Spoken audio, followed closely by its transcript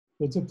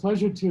It's a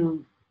pleasure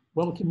to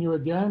welcome you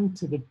again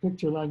to the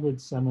Picture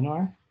Language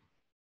Seminar.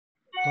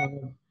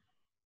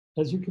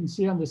 As you can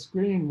see on the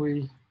screen,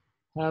 we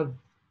have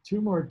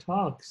two more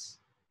talks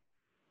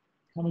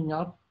coming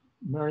up,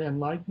 Marianne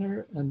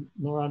Leitner and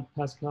Laurent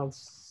Pascal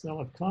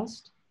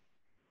Salacoste,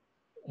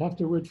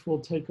 after which we'll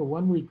take a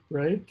one-week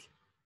break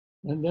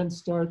and then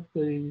start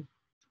the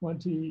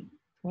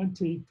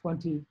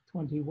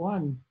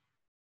 2020-2021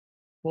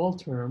 fall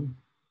term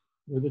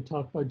with a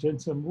talk by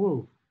Jinsum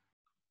Wu.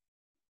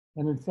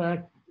 And in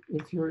fact,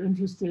 if you're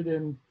interested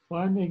in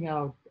finding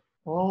out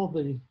all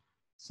the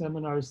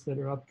seminars that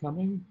are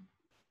upcoming,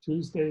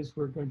 Tuesdays,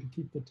 we're going to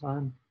keep the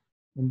time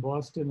in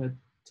Boston at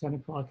 10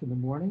 o'clock in the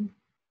morning.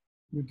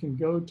 You can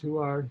go to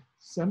our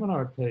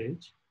seminar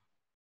page,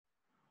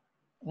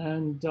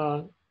 and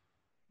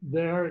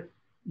there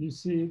you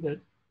see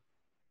that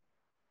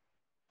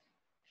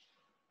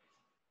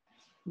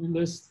we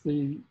list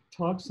the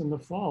talks in the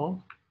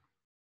fall,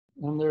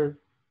 and there are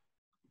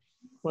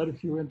quite a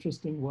few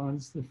interesting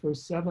ones. The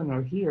first 7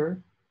 are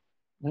here,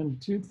 and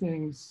two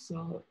things.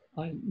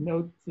 I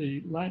note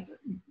the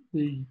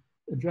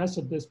address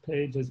of this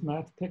page is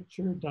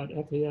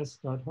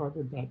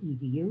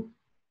mathpicture.fas.harvard.edu.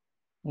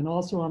 And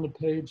also on the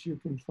page, you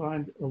can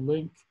find a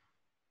link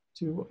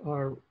to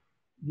our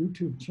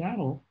YouTube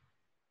channel.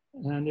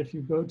 And if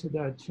you go to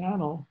that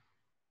channel,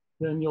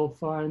 then you'll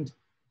find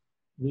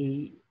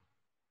the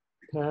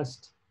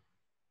past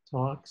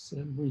talks.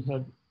 And we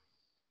have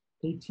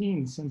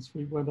 18 since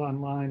we went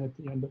online at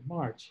the end of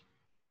March.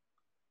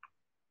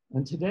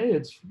 And today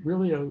it's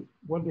really a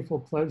wonderful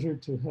pleasure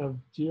to have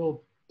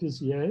Gilles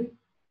Pisier.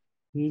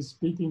 He's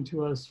speaking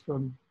to us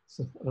from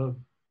a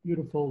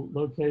beautiful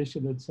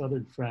location in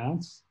southern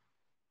France.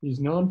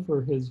 He's known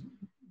for his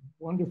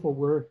wonderful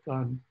work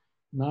on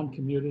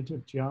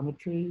non-commutative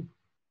geometry,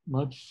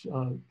 much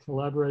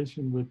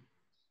collaboration with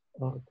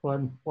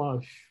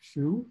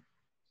Connes-Kirchberg.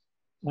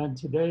 And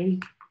today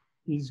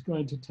he's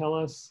going to tell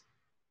us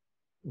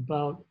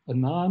about a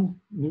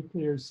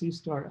non-nuclear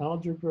C-star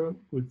algebra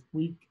with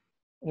weak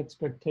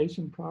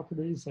expectation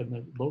properties and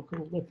a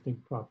local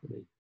lifting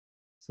property.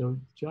 So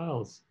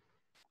Gilles.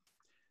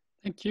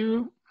 Thank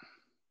you.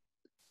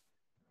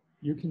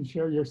 You can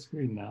share your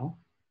screen now.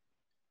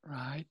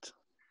 Right.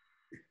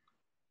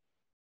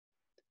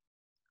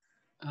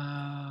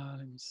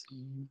 Let me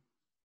see.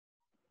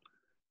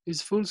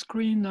 Is full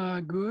screen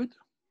good?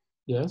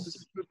 Yes. Does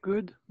it look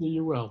good?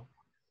 You will.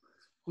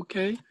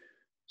 Okay.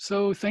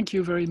 So thank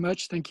you very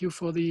much. Thank you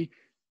for the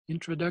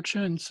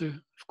introduction. It's,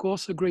 of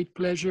course, a great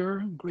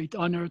pleasure, great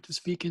honor to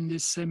speak in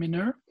this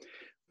seminar.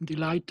 I'm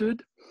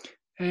delighted.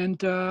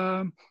 And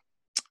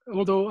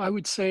although I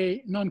would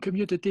say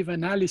non-commutative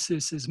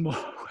analysis is more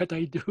what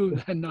I do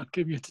than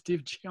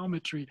non-commutative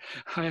geometry.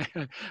 I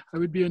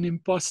would be an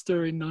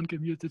imposter in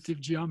non-commutative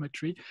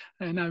geometry.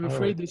 And I'm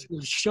afraid this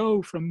will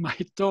show from my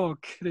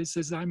talk. This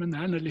is, I'm an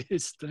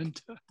analyst,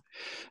 and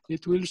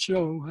it will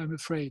show, I'm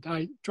afraid.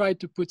 I tried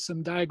to put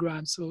some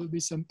diagrams, so there'll be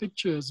some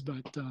pictures,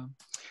 but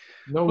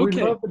no, we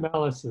love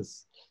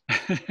analysis.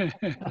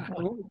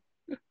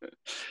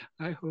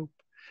 I hope.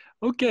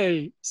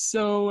 Okay,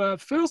 so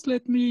first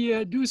let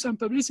me do some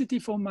publicity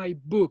for my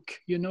book.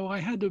 You know, I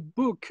had a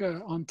book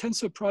on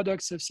tensor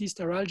products of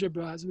C-star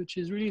algebras, which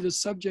is really the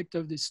subject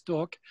of this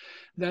talk,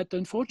 that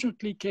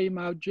unfortunately came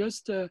out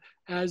just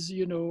as,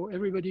 you know,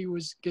 everybody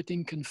was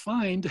getting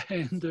confined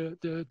and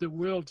the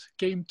world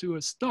came to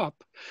a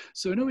stop.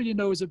 So nobody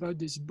knows about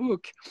this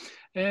book.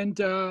 And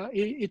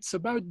it's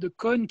about the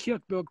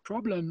Connes-Kirchberg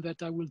problem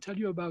that I will tell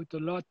you about a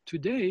lot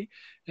today.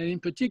 And in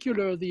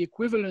particular, the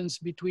equivalence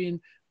between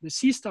the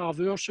C-star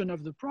version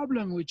of the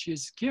problem, which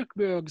is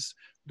Kirchberg's,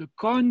 the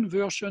Connes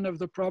version of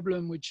the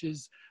problem, which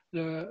is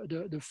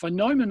the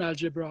Von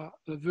algebra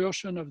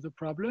version of the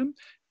problem,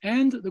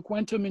 and the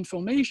quantum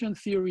information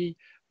theory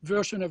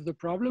version of the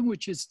problem,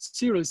 which is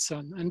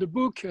Cyrilson. And the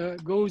book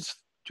goes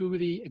to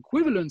the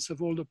equivalence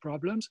of all the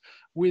problems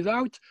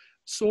without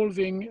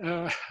solving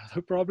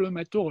the problem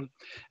at all.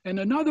 And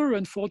another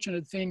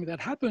unfortunate thing that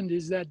happened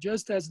is that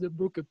just as the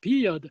book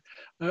appeared,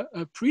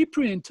 a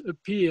preprint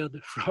appeared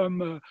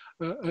from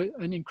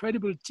an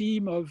incredible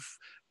team of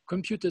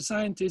computer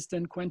scientists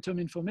and quantum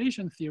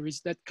information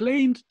theorists that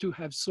claimed to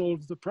have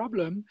solved the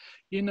problem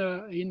in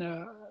a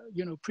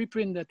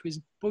preprint that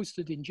was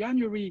posted in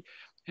January,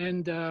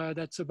 and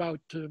that's about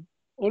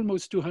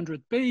almost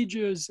 200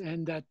 pages,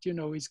 and that, you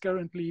know, is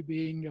currently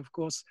being, of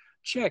course,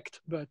 checked,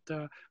 but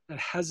that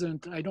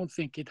hasn't, I don't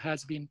think it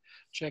has been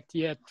checked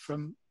yet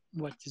from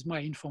what is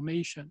my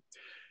information.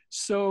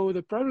 So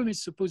the problem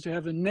is supposed to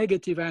have a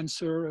negative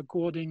answer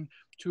according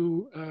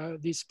to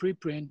this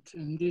preprint,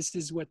 and this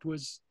is what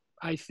was,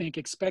 I think,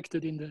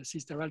 expected in the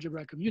C-star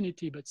algebra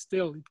community, but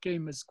still it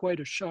came as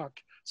quite a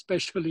shock,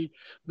 especially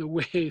the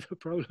way the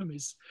problem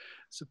is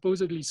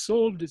supposedly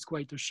solved is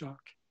quite a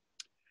shock.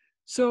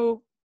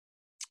 So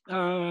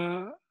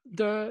the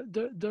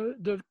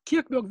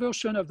Kirchberg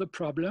version of the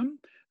problem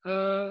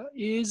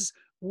is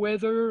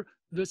whether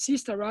the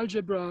C-star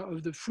algebra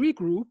of the free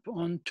group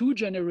on 2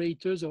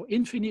 generators or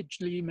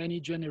infinitely many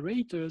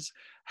generators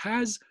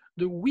has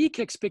the weak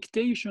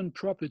expectation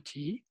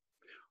property,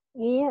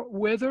 or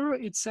whether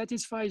it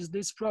satisfies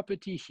this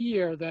property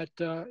here that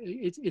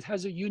it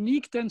has a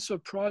unique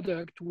tensor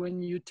product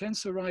when you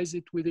tensorize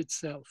it with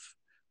itself.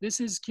 This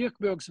is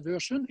Kirchberg's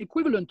version,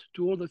 equivalent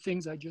to all the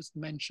things I just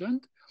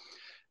mentioned.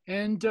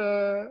 And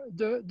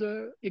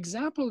the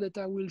example that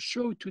I will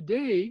show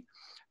today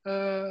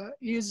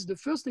is the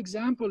first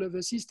example of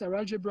a C-star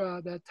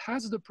algebra that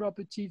has the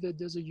property that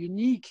there's a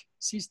unique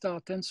C-star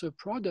tensor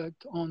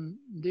product on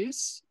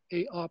this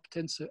A Aop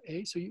tensor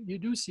A. So you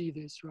do see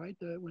this, right,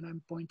 when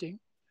I'm pointing,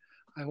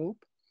 I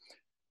hope.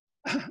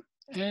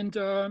 And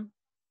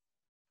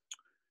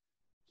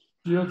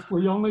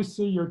we only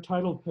see your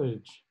title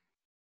page.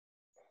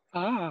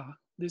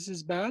 This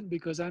is bad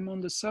because I'm on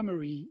the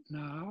summary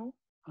now.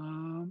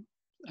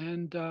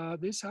 And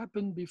this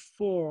happened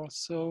before,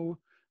 so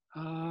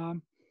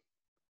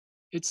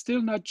it's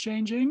still not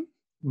changing?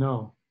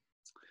 No.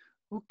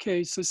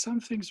 Okay, so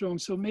something's wrong.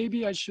 So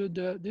maybe I should,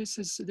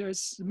 there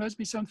must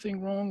be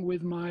something wrong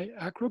with my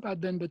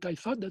Acrobat then, but I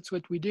thought that's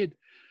what we did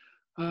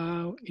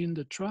in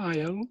the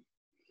trial.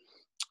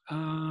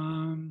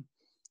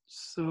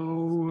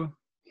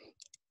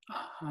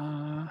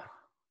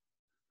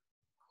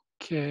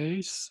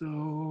 Okay,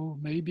 so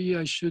maybe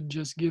I should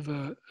just give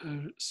a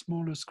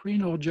smaller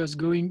screen or just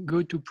go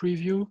to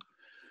preview.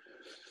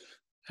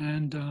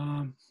 And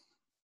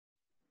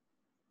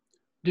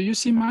do you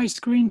see my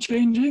screen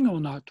changing or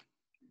not?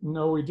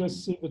 No, we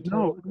just see the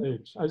title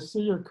page. I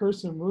see your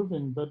cursor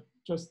moving, but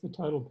just the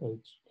title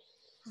page.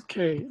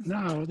 Okay,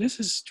 now this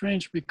is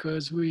strange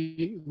because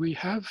we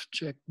have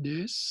checked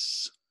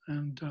this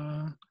and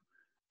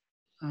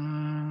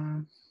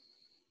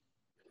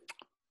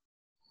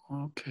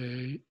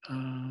okay,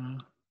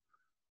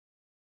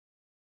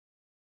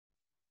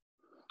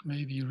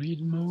 maybe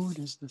read mode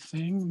is the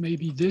thing.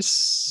 Maybe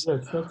this.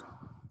 Yes, that's,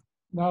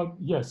 now,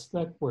 yes,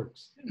 that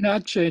works.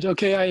 Not change.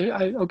 Okay,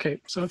 okay.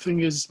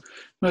 Something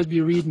must be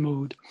read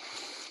mode.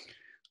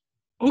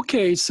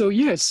 Okay, so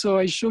yes, so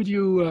I showed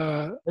you.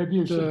 Maybe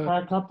you should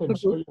back up and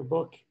show your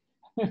book.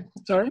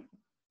 Sorry.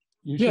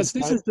 Yes,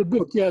 this is the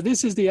book. Yeah,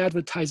 this is the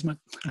advertisement.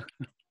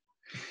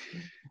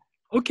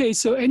 Okay,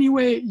 so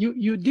anyway,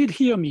 you did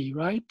hear me,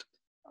 right?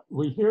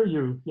 We hear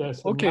you,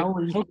 yes. And okay. Now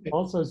we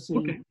also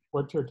see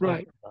what you're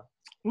talking about.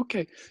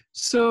 Okay,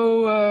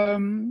 so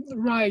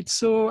right,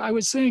 so I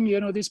was saying, you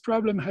know, this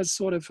problem has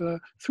sort of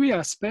three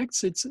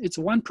aspects. It's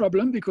one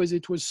problem because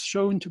it was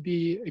shown to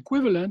be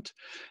equivalent,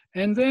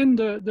 and then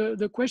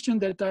the question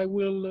that I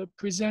will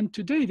present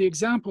today, the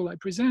example I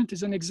present,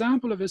 is an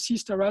example of a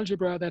C-star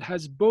algebra that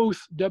has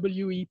both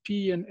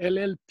WEP and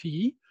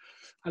LLP.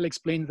 I'll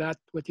explain that,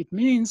 what it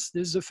means.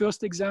 This is the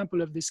first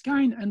example of this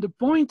kind, and the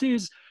point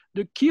is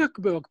the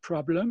Kirchberg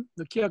problem,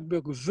 the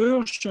Kirchberg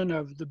version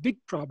of the big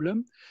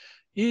problem,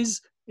 is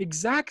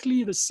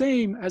exactly the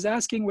same as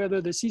asking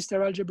whether the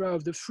C-star algebra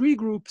of the free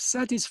group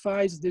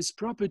satisfies this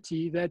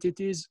property that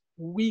it is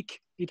weak,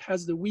 it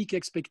has the weak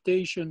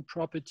expectation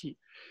property,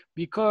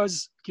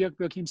 because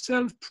Kirchberg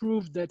himself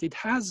proved that it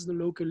has the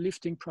local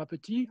lifting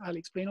property. I'll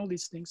explain all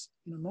these things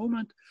in a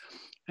moment.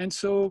 And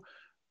so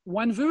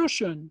one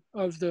version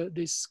of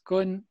this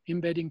Connes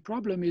embedding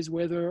problem is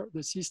whether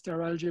the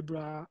C-star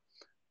algebra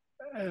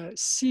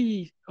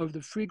C of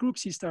the free group,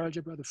 C-star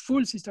algebra, the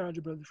full C-star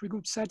algebra of the free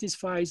group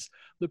satisfies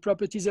the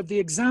properties of the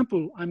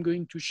example I'm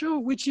going to show,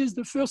 which is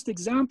the first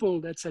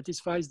example that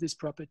satisfies this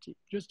property,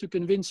 just to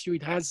convince you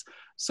it has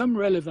some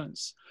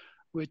relevance,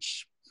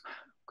 which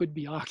could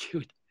be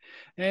argued.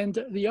 And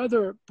the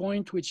other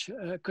point which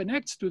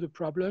connects to the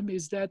problem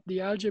is that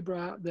the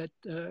algebra that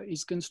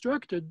is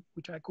constructed,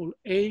 which I call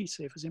A,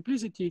 say for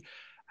simplicity,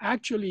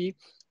 actually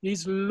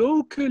is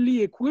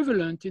locally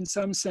equivalent in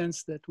some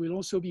sense that will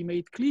also be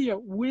made clear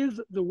with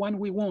the one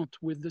we want,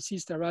 with the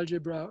C-star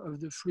algebra of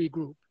the free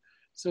group.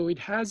 So it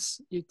has,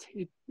 it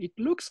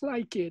looks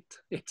like it,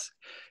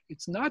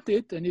 it's not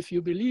it, and if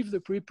you believe the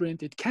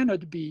preprint, it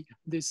cannot be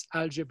this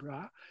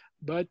algebra,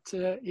 but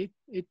it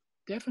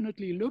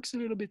definitely looks a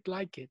little bit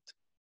like it.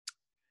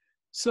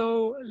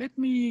 So let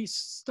me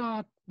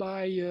start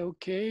by,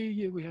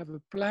 okay, we have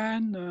a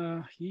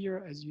plan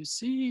here as you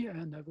see,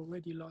 and I've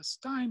already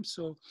lost time,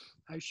 so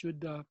I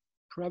should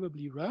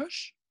probably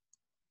rush.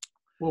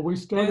 Well, we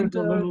started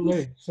a little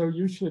late, so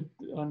you should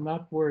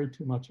not worry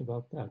too much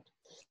about that.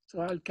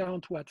 So I'll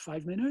count, what,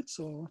 5 minutes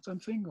or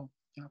something? Or,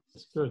 yeah.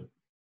 That's good.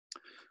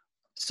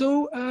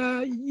 So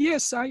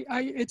yes,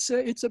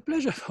 it's a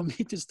pleasure for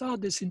me to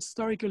start this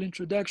historical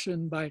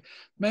introduction by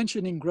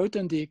mentioning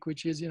Grothendieck,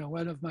 which is, you know,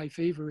 one of my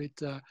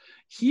favorite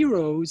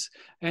heroes.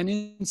 And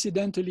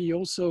incidentally,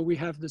 also we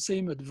have the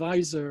same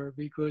advisor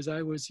because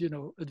I was, you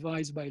know,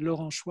 advised by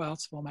Laurent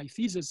Schwartz for my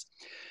thesis.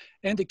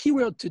 And the key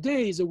word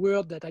today is a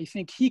word that I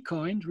think he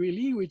coined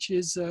really, which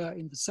is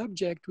in the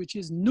subject, which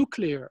is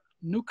nuclear.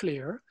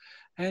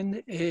 and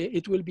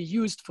it will be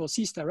used for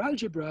C-star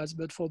algebras,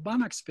 but for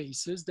Banach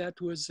spaces, that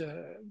was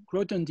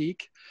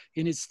Grothendieck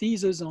in his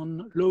thesis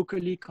on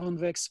locally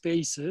convex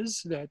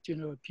spaces that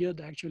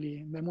appeared actually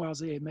in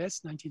Memoirs AMS,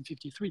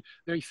 1953,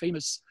 very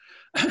famous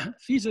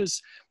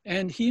thesis.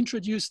 And he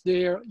introduced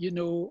there,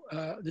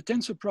 the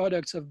tensor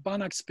products of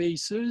Banach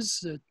spaces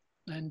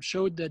and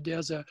showed that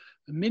there's a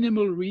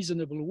minimal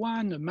reasonable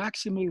one, a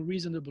maximal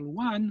reasonable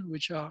one,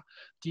 which are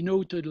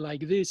denoted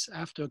like this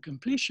after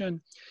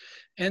completion.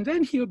 And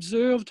then he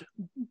observed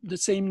the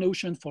same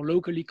notion for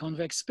locally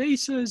convex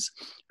spaces.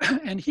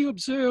 And he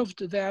observed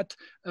that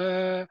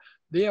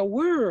there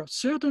were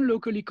certain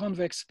locally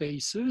convex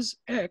spaces,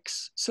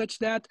 X, such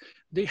that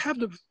they have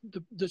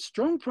the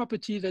strong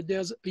property that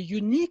there's a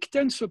unique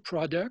tensor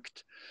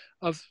product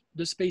of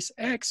the space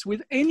X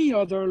with any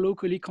other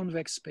locally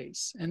convex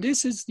space. And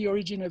this is the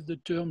origin of the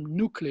term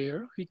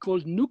nuclear. He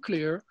called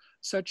nuclear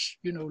such,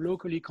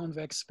 locally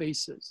convex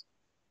spaces.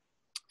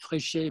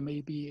 Fréchet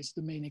maybe is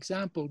the main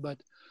example, but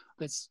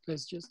let's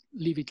just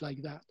leave it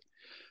like that.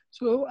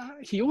 So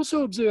he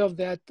also observed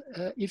that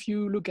if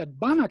you look at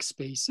Banach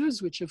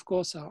spaces, which of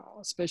course are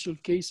special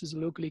cases,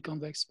 locally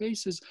convex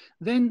spaces,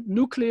 then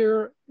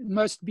nuclear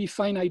must be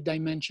finite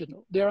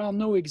dimensional. There are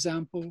no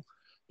example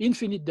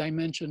infinite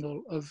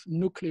dimensional of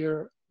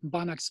nuclear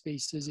Banach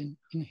spaces in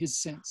his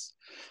sense.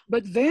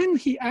 But then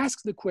he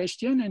asked the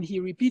question, and he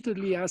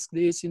repeatedly asked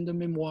this in the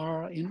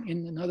memoir,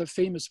 in another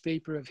famous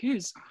paper of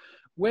his,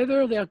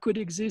 whether there could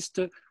exist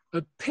a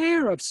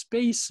pair of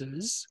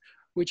spaces,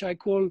 which I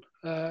call,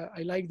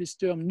 I like this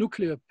term,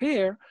 nuclear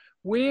pair,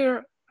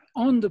 where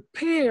on the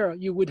pair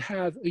you would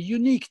have a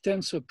unique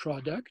tensor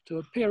product, or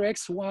a pair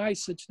XY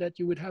such that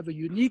you would have a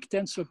unique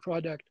tensor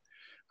product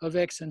of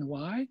X and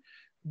Y,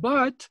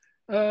 but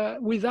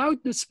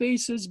without the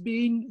spaces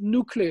being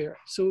nuclear.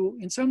 So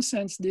in some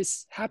sense,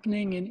 this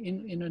happening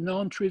in a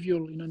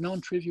non-trivial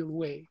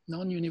way,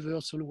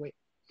 non-universal way.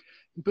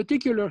 In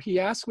particular, he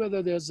asked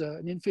whether there's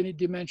an infinite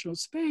dimensional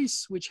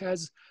space which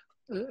has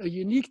a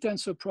unique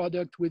tensor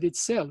product with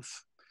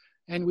itself,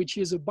 and which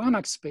is a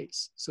Banach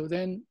space. So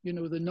then,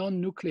 the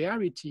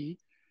non-nuclearity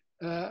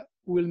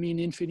will mean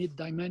infinite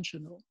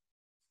dimensional.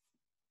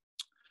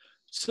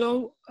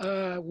 So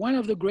one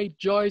of the great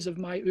joys of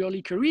my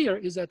early career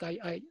is that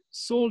I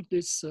solved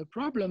this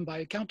problem by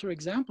a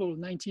counterexample in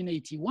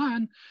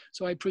 1981.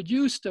 So I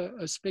produced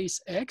a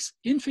space X,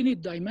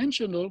 infinite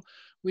dimensional,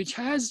 which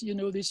has,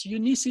 this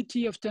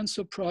unicity of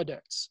tensor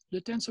products. The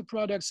tensor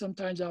products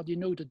sometimes are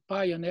denoted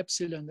pi and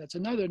epsilon. That's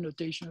another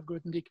notation of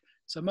Grothendieck,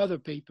 some other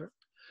paper.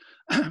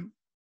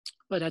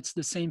 But that's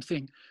the same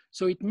thing.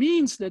 So it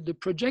means that the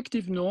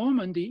projective norm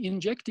and the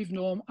injective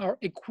norm are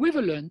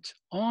equivalent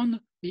on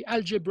the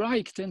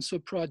algebraic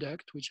tensor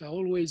product, which I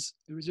always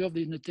reserve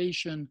the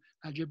notation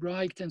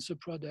algebraic tensor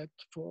product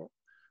for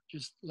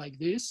just like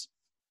this.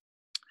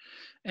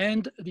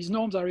 And these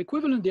norms are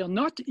equivalent. They are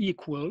not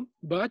equal,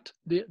 but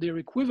they're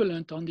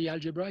equivalent on the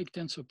algebraic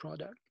tensor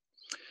product.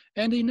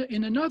 And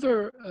in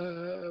another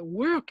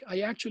work,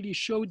 I actually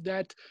showed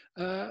that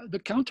the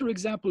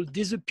counterexample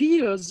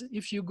disappears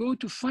if you go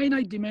to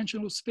finite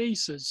dimensional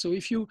spaces. So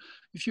if you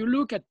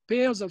look at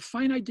pairs of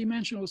finite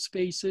dimensional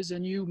spaces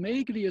and you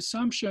make the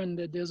assumption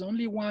that there's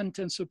only one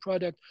tensor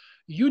product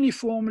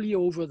uniformly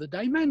over the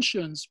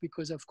dimensions,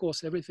 because of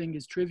course everything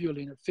is trivial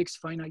in a fixed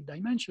finite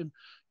dimension,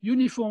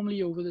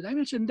 uniformly over the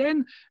dimension,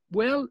 then,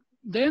 well,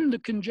 then the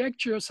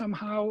conjecture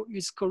somehow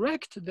is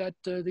correct that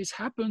this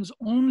happens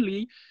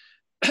only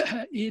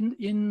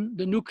in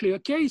the nuclear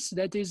case,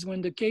 that is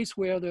when the case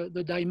where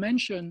the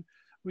dimension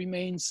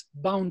remains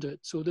bounded.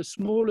 So the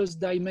smallest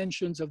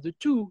dimensions of the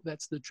two,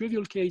 that's the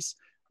trivial case,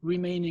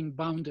 remaining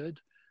bounded.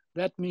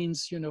 That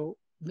means,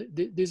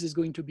 this is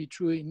going to be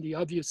true in the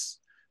obvious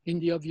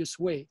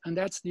way. And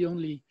that's the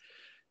only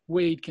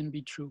way it can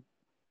be true.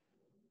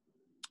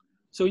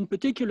 So in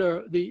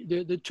particular,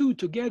 the two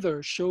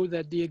together show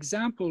that the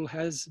example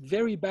has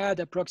very bad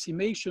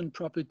approximation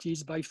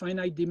properties by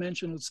finite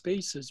dimensional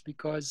spaces,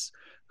 because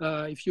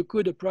if you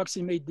could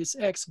approximate this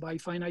X by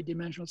finite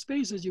dimensional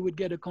spaces, you would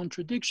get a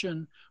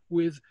contradiction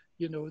with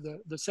the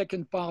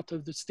second part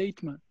of the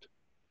statement.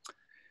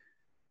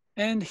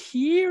 And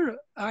here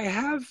I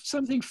have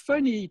something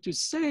funny to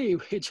say,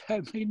 which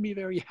have made me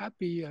very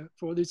happy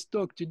for this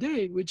talk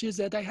today, which is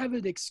that I have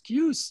an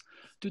excuse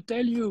to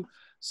tell you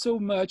so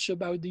much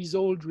about these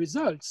old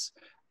results.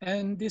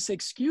 And this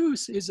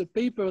excuse is a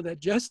paper that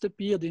just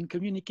appeared in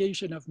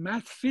Communication of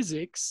Math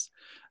Physics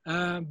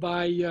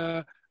by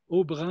Guillaume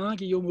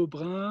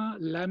Aubrin,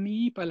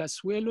 Lamy,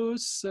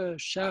 Palazuelos,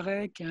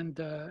 Charek, and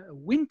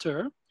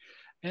Winter.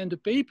 And the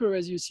paper,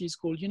 as you see, is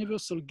called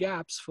Universal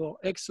Gaps for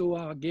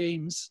XOR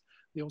Games.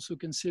 They also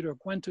consider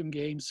quantum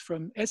games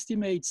from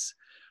estimates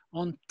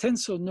on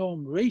tensor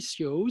norm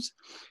ratios.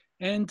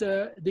 And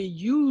they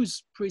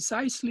use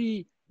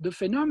precisely the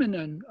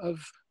phenomenon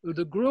of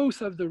the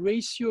growth of the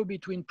ratio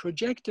between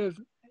projective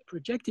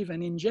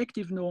and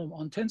injective norm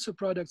on tensor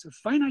products of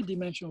finite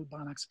dimensional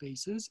Banach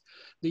spaces.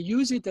 They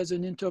use it as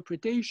an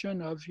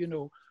interpretation of,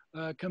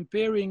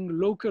 comparing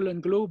local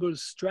and global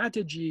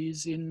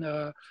strategies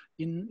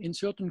in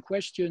certain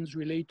questions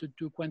related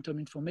to quantum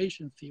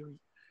information theory.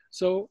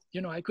 So,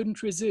 you know, I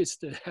couldn't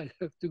resist. I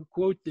have to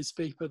quote this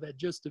paper that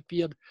just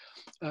appeared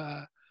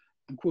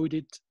and quote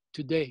it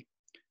today.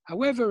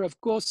 However, of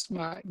course,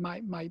 my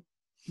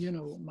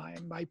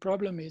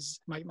problem is,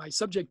 my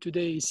subject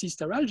today is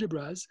C-star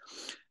algebras.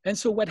 And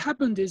so what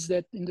happened is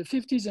that in the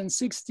 50s and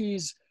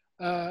 60s,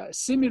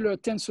 similar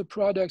tensor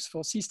products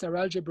for C-star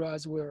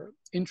algebras were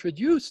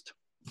introduced.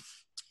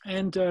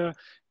 And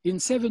in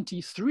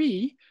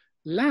 73,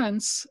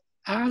 Lance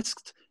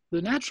asked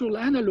the natural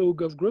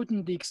analog of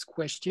Grothendieck's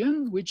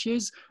question, which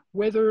is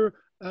whether,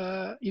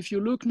 if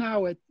you look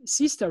now at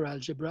C-star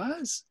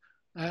algebras,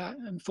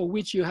 and for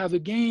which you have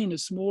again the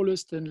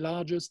smallest and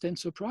largest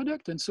tensor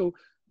product, and so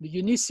the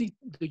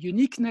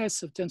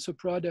uniqueness of tensor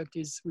product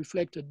is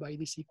reflected by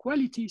this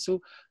equality.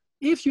 So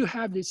if you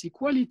have this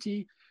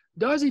equality,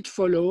 does it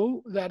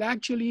follow that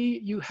actually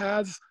you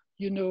have,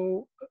 you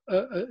know,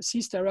 a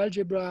C-star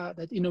algebra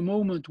that in a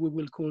moment we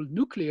will call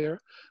nuclear,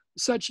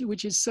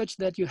 which is such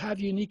that you have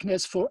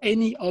uniqueness for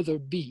any other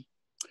B?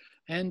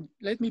 And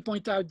let me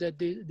point out that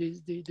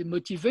the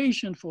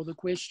motivation for the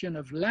question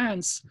of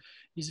Lance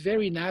is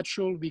very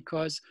natural,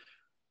 because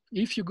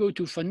if you go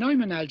to von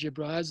Neumann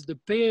algebras, the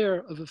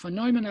pair of a von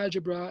Neumann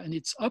algebra and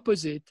its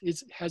opposite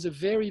has a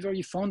very,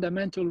 very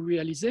fundamental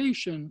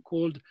realization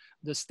called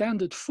the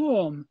standard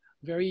form,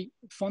 very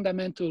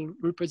fundamental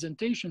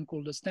representation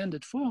called the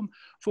standard form,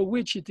 for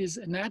which it is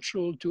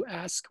natural to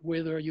ask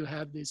whether you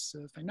have this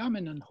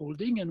phenomenon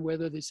holding and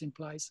whether this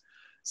implies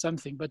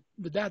something. But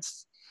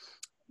that's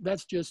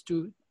just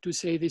to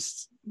say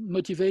this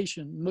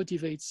motivation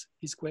motivates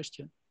his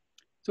question.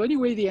 So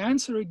anyway, the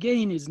answer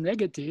again is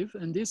negative,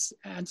 and this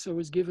answer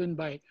was given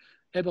by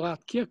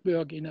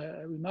Eberhard-Kirchberg in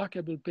a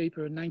remarkable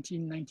paper in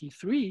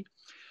 1993.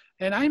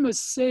 And I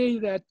must say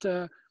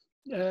that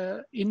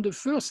in the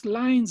first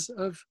lines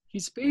of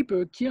his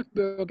paper,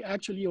 Kirchberg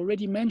actually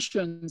already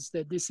mentions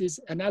that this is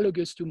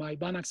analogous to my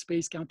Banach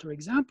space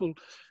counterexample.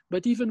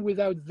 But even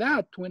without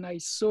that, when I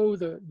saw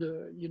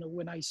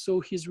when I saw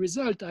his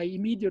result, I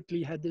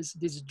immediately had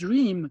this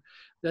dream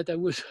that I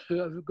was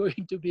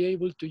going to be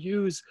able to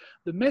use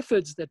the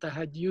methods that I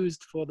had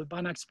used for the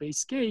Banach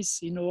space case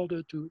in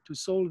order to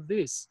solve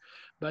this.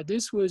 But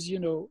this was, you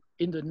know,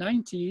 in the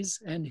 90s,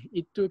 and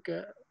it took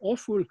an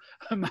awful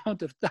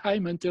amount of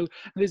time until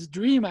this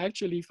dream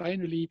actually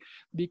finally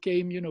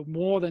became, you know,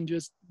 more than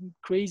just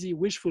crazy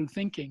wishful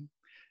thinking.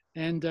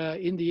 And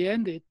in the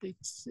end, it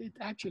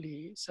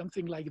actually,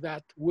 something like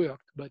that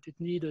worked, but it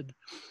needed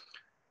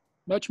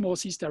much more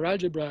C-star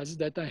algebras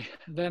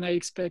than I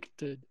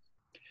expected.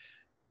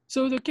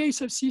 So the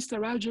case of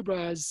C-star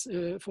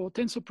algebras for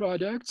tensor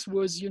products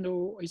was, you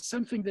know, it's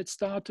something that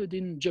started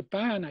in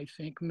Japan, I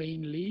think,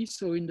 mainly.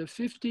 So in the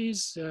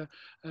 50s,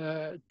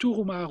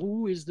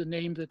 Turumaru is the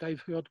name that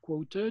I've heard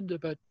quoted,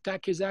 but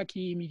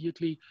Takezaki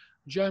immediately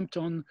jumped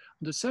on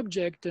the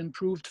subject and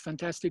proved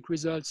fantastic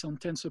results on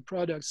tensor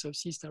products of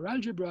C-star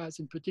algebras,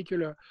 in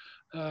particular,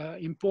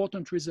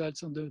 important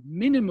results on the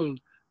minimal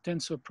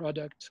tensor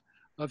product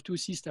of two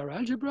C-star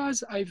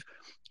algebras.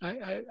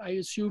 I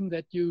assume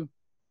that you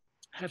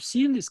have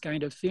seen this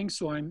kind of thing,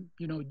 so I'm,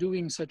 you know,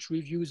 doing such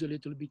reviews a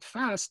little bit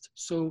fast.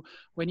 So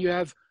when you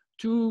have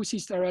two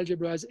C-star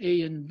algebras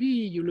A and B,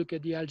 you look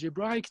at the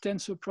algebraic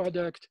tensor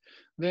product,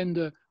 then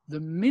the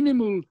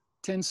minimal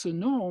tensor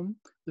norm,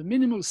 the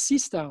minimal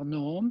C-star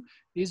norm,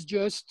 is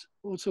just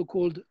also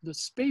called the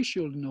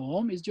spatial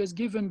norm, is just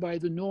given by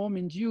the norm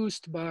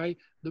induced by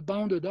the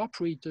bounded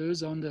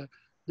operators on the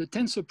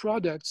tensor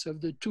products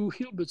of the two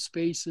Hilbert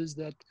spaces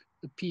that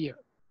appear.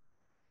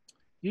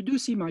 You do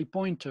see my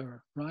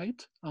pointer,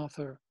 right,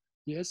 Arthur?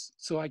 Yes,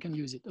 so I can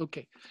use it,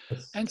 okay.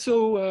 Yes. And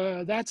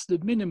so that's the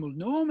minimal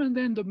norm, and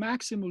then the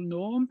maximal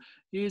norm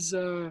is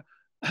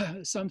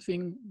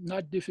something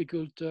not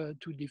difficult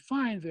to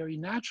define, very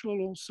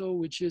natural also,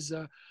 which is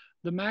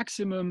the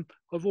maximum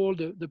of all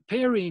the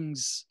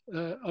pairings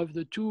of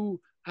the two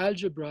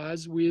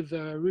algebras with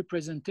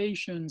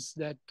representations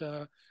that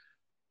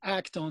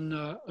act on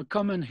a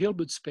common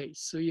Hilbert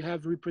space. So you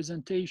have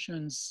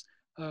representations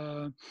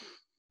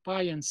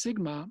pi and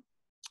sigma.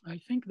 I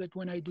think that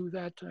when I do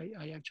that,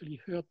 I actually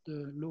hurt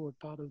the lower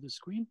part of the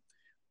screen.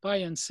 Pi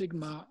and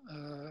sigma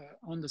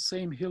on the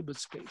same Hilbert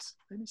space.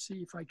 Let me see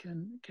if I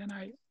can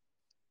I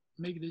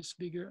make this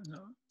bigger?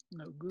 No,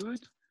 no good.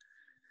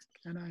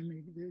 Can I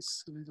make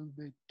this a little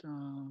bit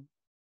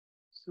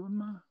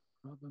zoom?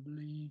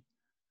 Probably.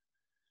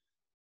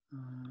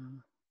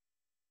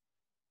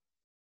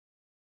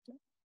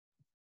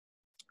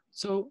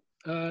 So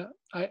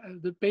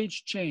the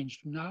page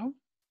changed now.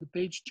 The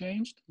page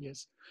changed,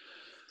 yes.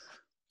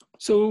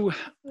 So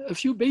a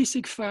few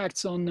basic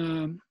facts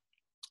on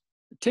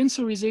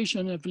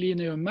tensorization of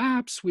linear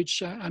maps,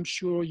 which I'm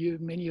sure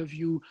many of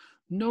you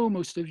know,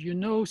 most of you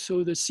know.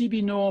 So the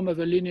CB norm of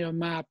a linear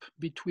map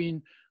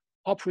between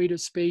operator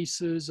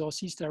spaces or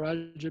C-star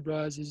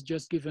algebras is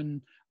just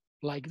given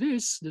like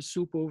this, the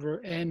sup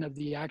over n of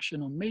the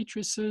action on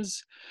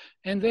matrices.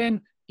 And then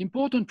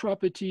important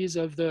properties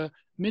of the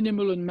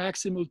minimal and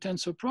maximal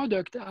tensor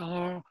product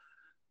are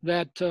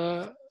that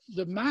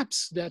the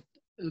maps that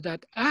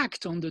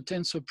act on the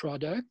tensor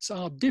products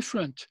are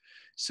different.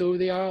 So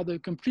they are the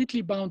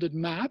completely bounded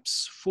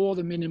maps for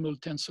the minimal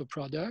tensor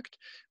product,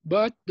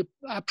 but the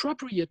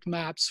appropriate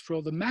maps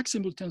for the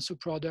maximal tensor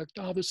product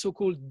are the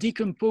so-called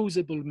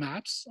decomposable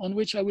maps, on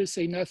which I will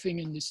say nothing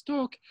in this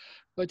talk,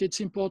 but it's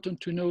important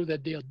to know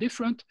that they are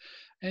different.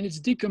 And it's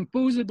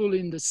decomposable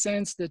in the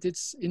sense that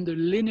it's in the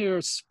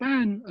linear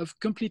span of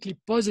completely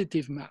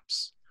positive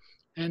maps.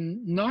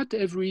 And not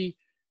every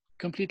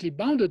completely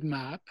bounded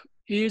map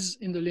is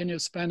in the linear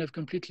span of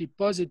completely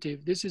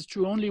positive. This is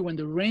true only when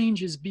the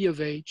range is B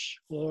of H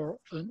or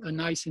a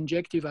nice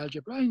injective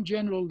algebra. In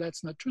general,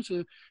 that's not true,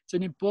 so it's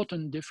an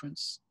important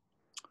difference.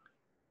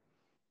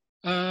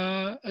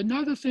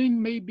 Another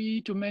thing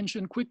maybe to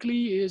mention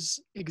quickly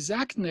is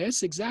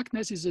exactness.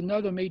 Exactness is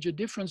another major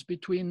difference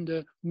between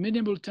the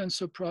minimal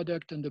tensor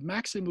product and the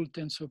maximal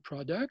tensor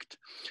product.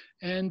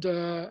 And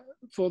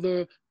for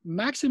the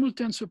maximal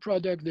tensor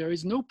product, there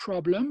is no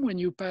problem when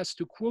you pass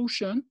to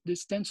quotient.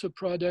 This tensor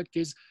product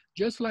is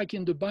just like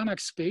in the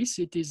Banach space.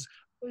 It is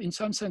in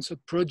some sense a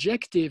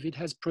projective. It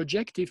has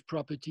projective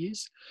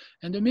properties.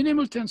 And the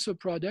minimal tensor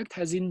product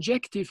has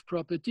injective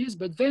properties,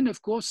 but then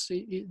of course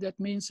that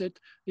means that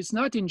it's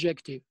not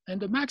injective.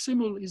 And the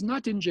maximal is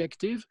not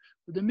injective,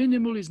 the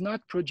minimal is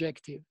not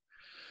projective.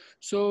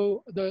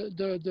 So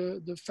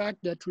the fact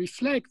that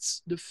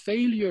reflects the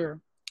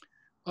failure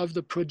of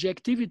the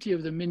projectivity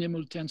of the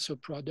minimal tensor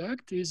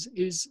product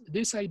is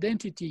this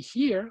identity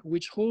here,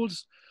 which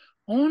holds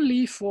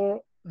only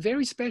for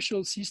very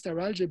special C-star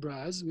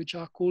algebras, which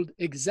are called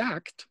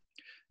exact,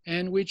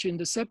 and which in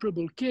the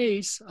separable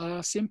case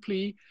are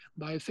simply,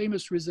 by a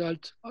famous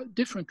result, a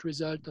different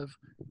result of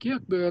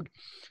Kirchberg,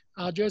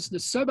 are just the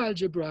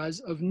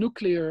subalgebras of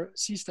nuclear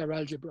C-star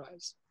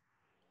algebras.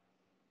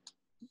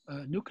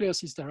 Nuclear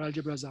C-star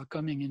algebras are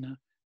coming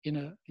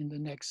in the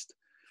next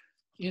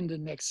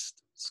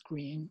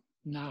screen.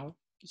 Now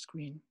the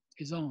screen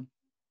is on.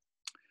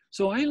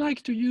 So I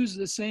like to use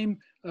the same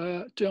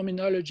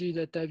terminology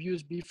that I've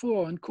used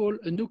before and call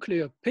a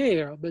nuclear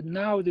pair, but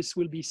now this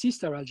will be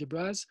C-star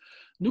algebras.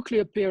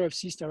 Nuclear pair of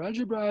C-star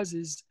algebras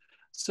is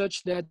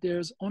such that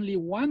there's only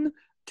one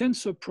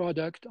tensor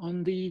product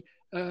on the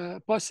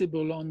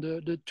possible on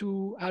the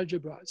two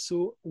algebras.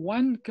 So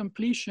one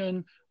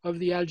completion of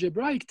the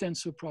algebraic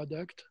tensor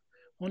product,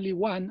 only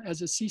one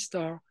as a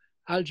C-star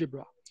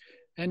algebra.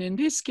 And in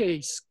this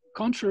case,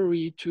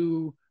 contrary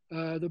to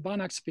the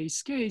Banach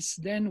space case,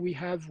 then we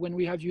have, when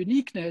we have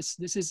uniqueness,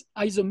 this is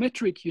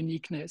isometric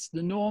uniqueness.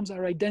 The norms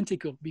are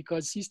identical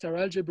because C-star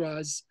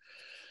algebras,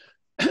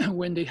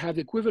 when they have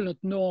equivalent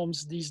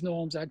norms, these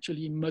norms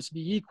actually must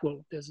be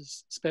equal. There's a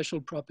special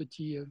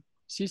property of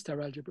C-star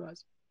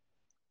algebras,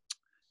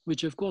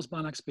 which of course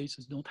Banach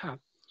spaces don't have.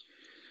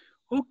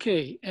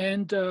 Okay,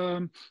 and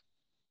a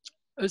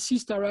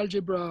C-star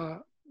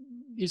algebra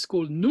is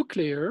called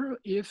nuclear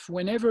if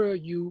whenever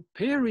you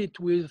pair it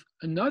with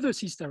another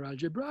C-star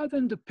algebra,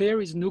 then the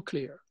pair is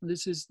nuclear.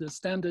 This is the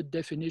standard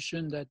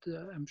definition that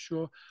I'm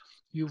sure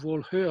you've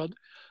all heard.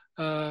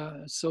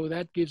 So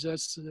that gives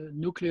us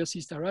nuclear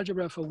C-star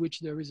algebra, for which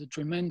there is a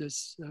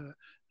tremendous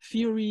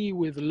theory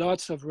with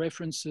lots of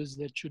references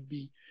that should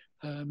be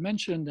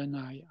mentioned, and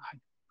I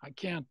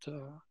can't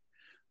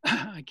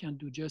I can't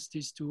do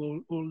justice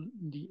to all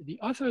the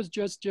authors.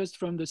 Just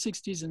from the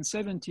 60s and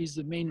 70s,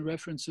 the main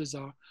references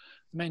are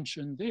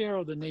mentioned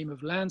there. The name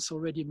of Lance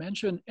already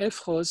mentioned.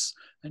 Efros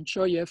and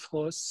Choi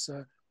Efros,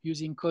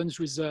 using Connes'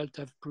 result,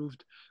 have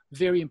proved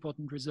very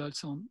important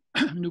results on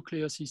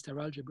nuclear C-star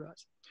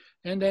algebras.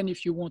 And then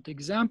if you want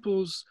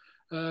examples,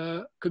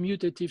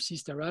 commutative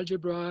C-star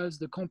algebras,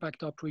 the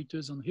compact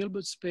operators on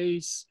Hilbert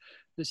space,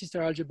 the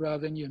C-star algebra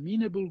of any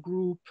amenable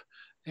group,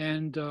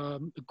 and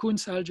the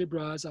Connes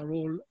algebras are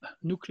all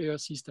nuclear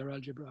C-star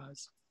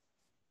algebras.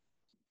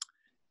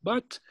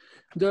 But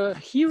the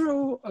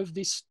hero of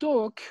this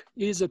talk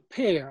is a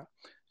pair.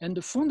 And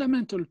the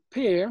fundamental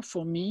pair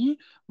for me,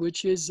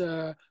 which is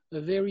a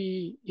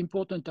very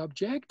important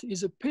object,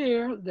 is a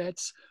pair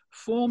that's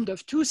formed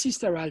of two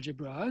C-star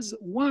algebras.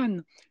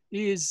 One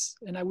is,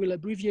 and I will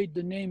abbreviate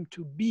the name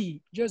to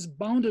B, just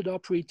bounded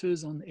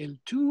operators on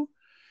L2.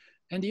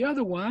 And the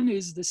other one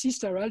is the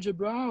C-star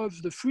algebra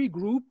of the free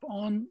group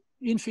on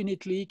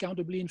infinitely,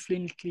 countably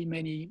infinitely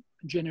many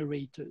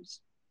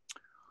generators.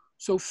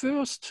 So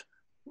first,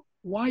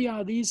 why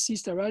are these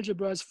C-star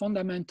algebras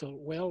fundamental?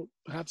 Well,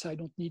 perhaps I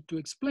don't need to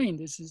explain.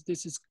 This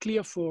is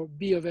clear for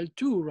B of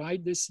L2,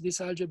 right? This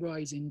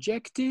algebra is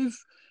injective,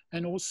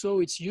 and also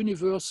it's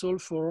universal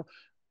for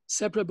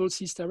separable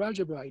C-star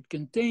algebra. It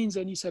contains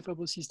any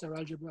separable C-star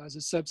algebra as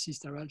a sub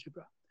C-star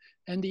algebra.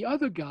 And the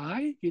other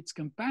guy, its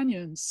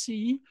companion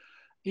C,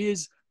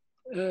 is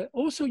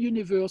also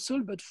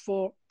universal, but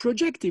for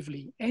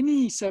projectively.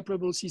 Any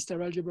separable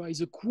C-star algebra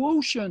is a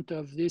quotient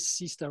of this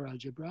C-star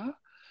algebra.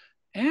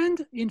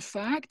 And in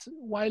fact,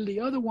 while the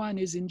other one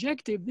is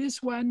injective,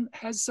 this one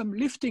has some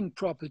lifting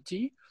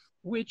property.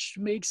 which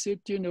makes it,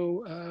 you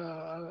know,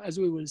 as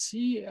we will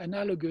see,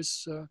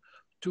 analogous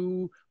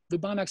to the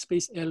Banach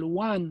space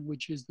L1,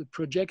 which is the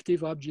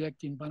projective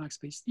object in Banach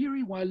space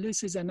theory, while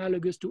this is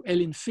analogous to L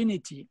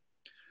infinity,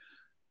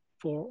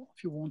 for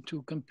if you want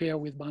to compare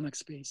with Banach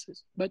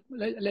spaces. But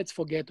let's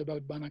forget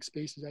about Banach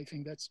spaces. I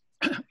think that's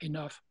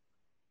enough.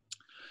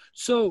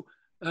 So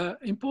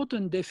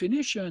important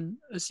definition,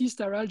 a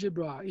C-star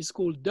algebra is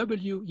called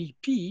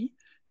WEP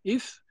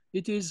if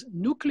it is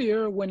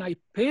nuclear when I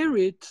pair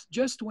it,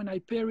 just when I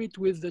pair it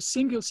with the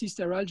single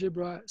C-star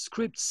algebra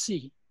script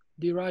C,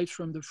 derived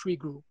from the free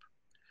group.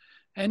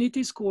 And it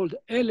is called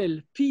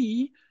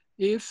LLP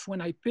if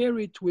when I pair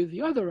it with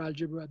the other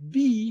algebra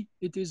B,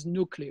 it is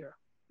nuclear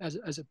as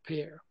a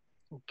pair,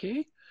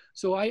 okay?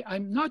 So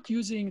I'm not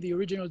using the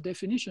original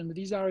definition.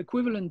 These are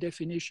equivalent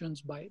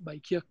definitions by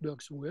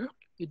Kirchberg's work.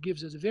 It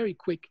gives us a very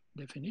quick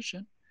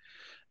definition.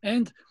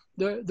 And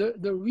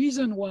the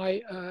reason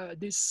why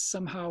this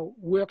somehow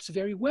works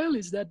very well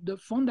is that the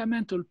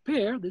fundamental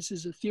pair, this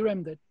is a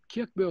theorem that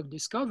Kirchberg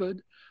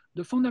discovered,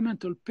 the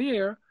fundamental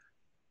pair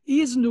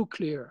is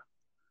nuclear.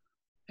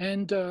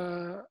 And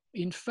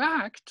in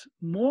fact,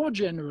 more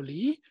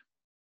generally,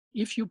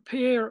 if you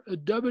pair a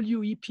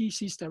WEP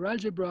C-star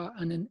algebra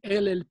and an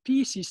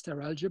LLP C-star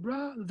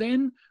algebra,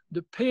 then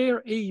the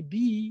pair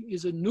AB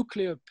is a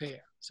nuclear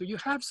pair. So you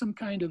have some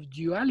kind of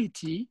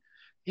duality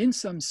in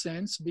some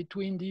sense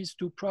between these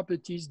two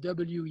properties,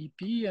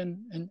 WEP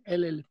and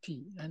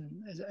LLP. And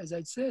as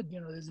I said,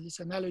 you know, there's this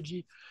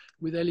analogy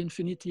with L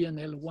infinity and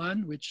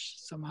L1, which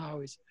somehow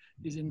is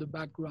in the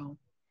background.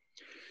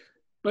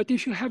 But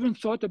if you haven't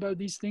thought about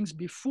these things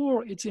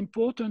before, it's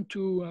important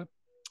to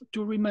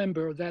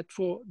remember that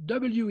for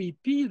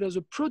WEP, there's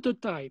a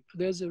prototype.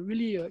 There's a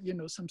really, you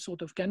know, some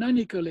sort of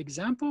canonical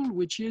example,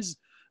 which is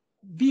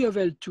B of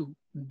L2,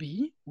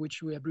 B,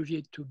 which we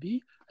abbreviate to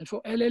B. And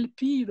for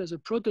LLP, there's a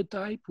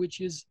prototype, which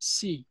is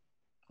C,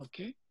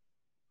 okay?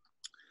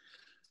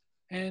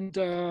 And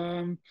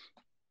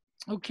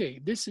okay,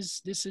 this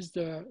is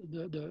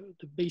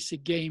the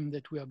basic game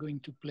that we are going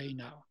to play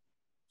now.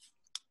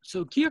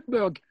 So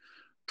Kirchberg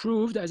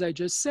proved, as I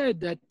just said,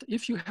 that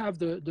if you have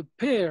the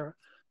pair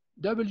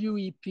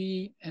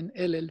WEP and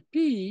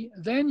LLP,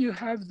 then you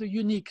have the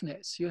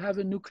uniqueness. You have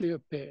a nuclear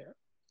pair.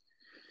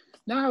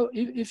 Now,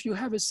 if you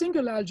have a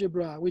single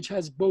algebra which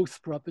has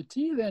both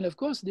property, then of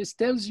course this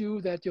tells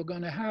you that you're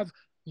going to have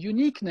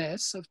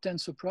uniqueness of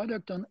tensor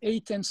product on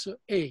A tensor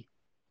A.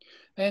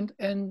 And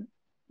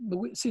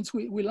since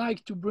we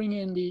like to bring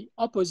in the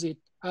opposite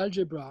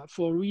algebra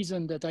for a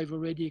reason that I've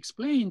already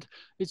explained,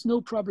 it's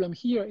no problem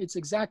here. It's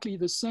exactly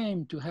the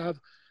same to have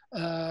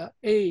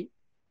A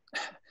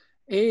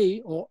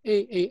or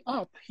A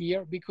Aop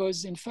here,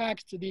 because in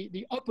fact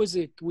the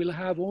opposite will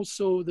have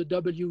also the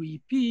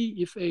WEP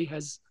if A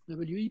has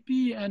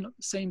WEP, and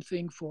same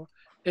thing for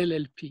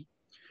LLP.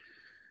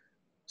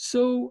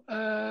 So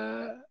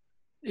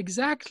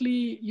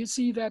exactly, you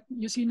see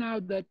now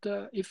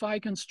that if I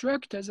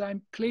construct, as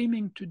I'm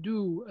claiming to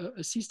do,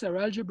 a C-star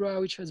algebra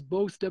which has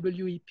both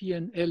WEP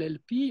and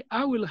LLP,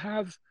 I will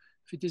have,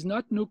 if it is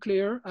not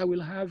nuclear, I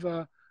will have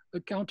a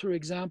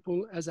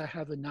counterexample as I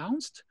have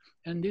announced,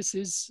 and this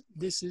is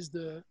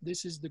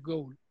the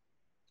goal.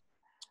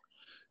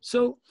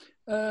 So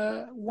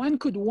one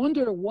could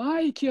wonder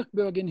why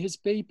Kirchberg in his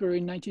paper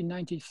in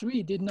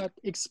 1993 did not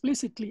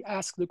explicitly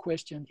ask the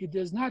question. He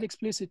does not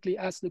explicitly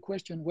ask the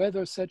question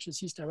whether such a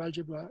C-star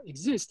algebra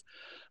exists,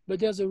 but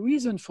there's a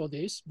reason for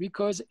this,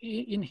 because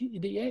in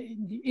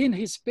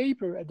his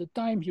paper, at the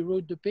time he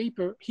wrote the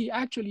paper, he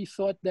actually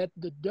thought that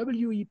the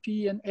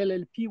WEP and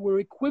LLP were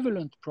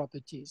equivalent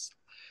properties.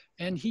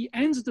 And he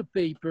ends the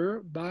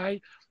paper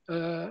by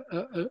a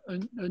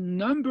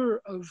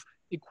number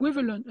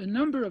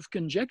of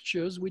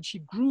conjectures which he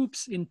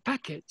groups in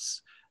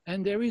packets.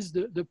 And there is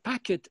the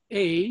packet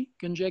A,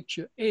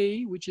 conjecture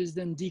A, which is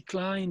then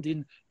declined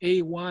in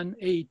A1,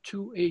 A2,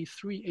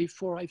 A3,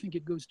 A4, I think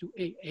it goes to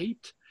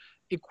A8,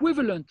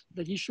 equivalent,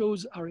 that he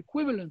shows are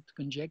equivalent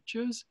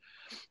conjectures.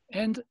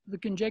 And the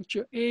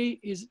conjecture A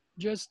is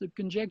just the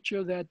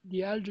conjecture that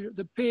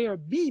the pair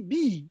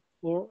BB,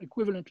 or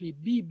equivalently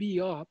BB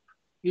Aop,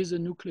 is a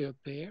nuclear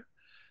pair.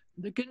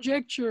 The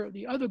conjecture,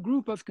 the other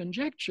group of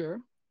conjecture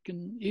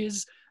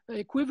is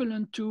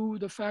equivalent to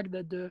the fact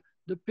that the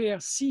pair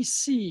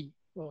CC,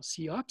 or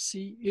C Aop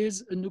C,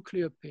 is a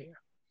nuclear pair.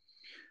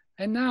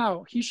 And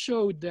now he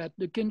showed that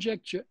the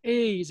conjecture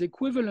A is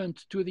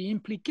equivalent to the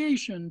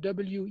implication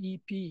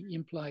WEP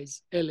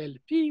implies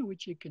LLP,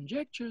 which he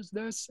conjectures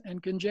thus,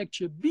 and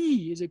conjecture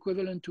B is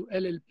equivalent to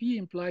LLP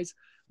implies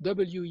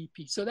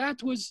WEP. So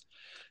that was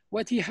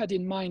what he had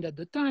in mind at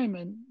the time,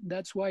 and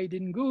that's why he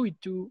didn't go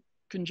into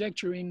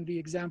conjecturing the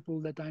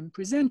example that I'm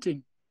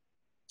presenting.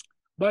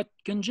 But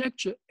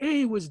conjecture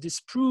A was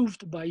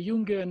disproved by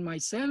Junger and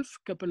myself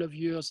a couple of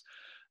years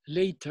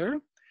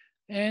later,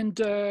 and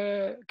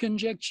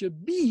conjecture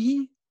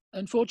B,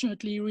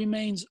 unfortunately,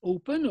 remains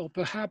open, or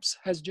perhaps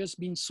has just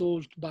been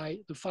solved by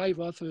the 5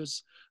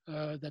 authors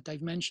that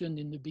I've mentioned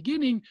in the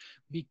beginning,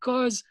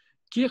 because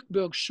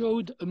Kirchberg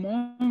showed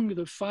among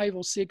the 5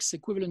 or 6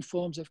 equivalent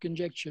forms of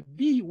conjecture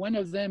B, one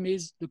of them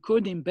is the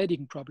cone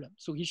embedding problem.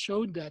 So he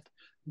showed that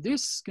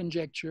this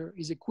conjecture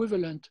is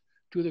equivalent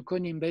to the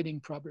cone embedding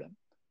problem.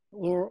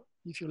 Or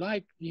if you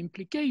like, the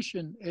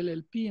implication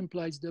LLP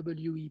implies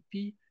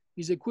WEP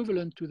is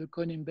equivalent to the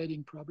cone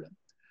embedding problem.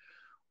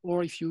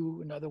 Or if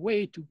you, another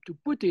way to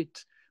put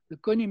it, the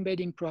cone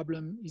embedding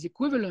problem is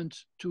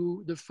equivalent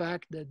to the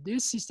fact that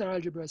this sister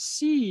algebra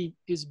C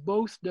is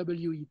both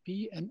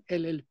WEP and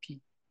LLP.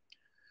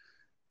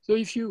 So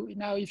if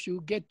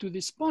you get to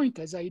this point,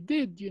 as I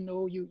did,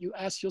 you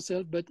ask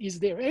yourself, but is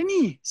there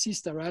any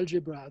sister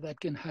algebra that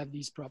can have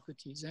these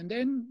properties? And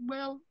then,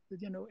 well,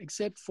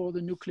 except for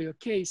the nuclear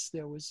case,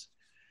 there was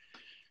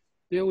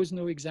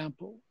no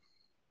example.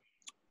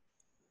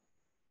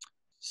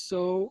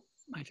 So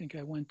I think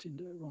I went in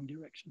the wrong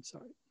direction,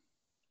 sorry.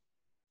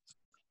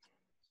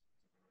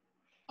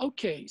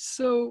 Okay,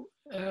 so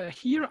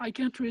here I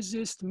can't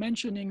resist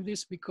mentioning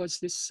this because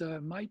this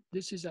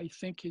is, I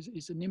think,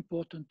 is an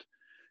important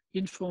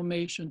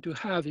information to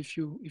have if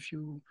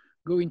you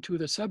go into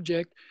the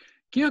subject.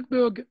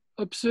 Kirchberg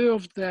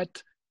observed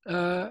that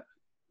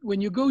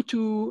when you go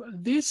to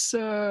this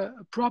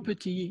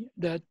property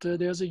that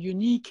there's a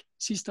unique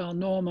C-star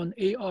norm on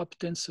A Aop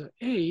tensor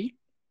A,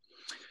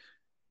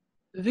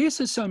 this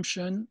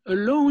assumption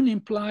alone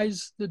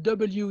implies the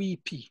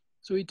WEP.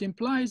 So it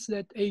implies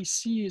that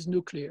AC is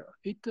nuclear.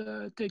 It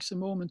takes a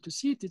moment to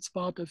see it. It's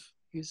part of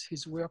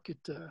his work.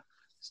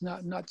 It's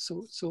not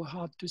so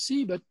hard to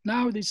see, but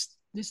now this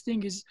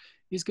thing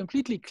is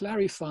completely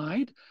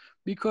clarified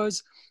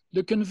because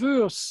the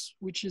converse,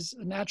 which is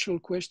a natural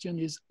question,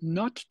 is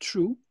not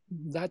true.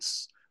 That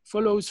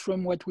follows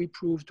from what we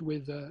proved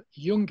with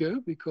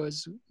Junge,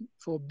 because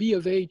for B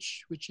of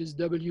H, which is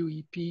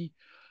WEP,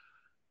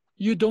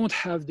 you don't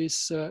have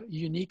this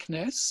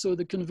uniqueness. So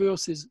the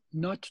converse is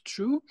not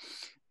true.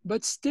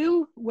 But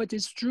still, what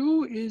is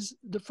true is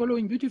the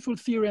following beautiful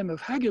theorem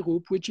of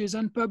Hagerup, which is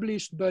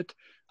unpublished, but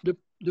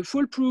the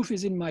full proof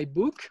is in my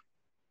book.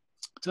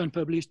 It's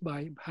unpublished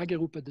by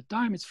Hagerup at the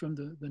time. It's from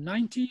the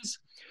 90s.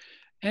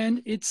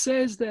 And it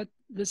says that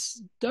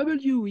this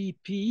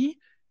WEP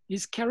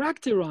is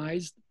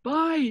characterized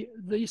by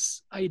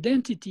this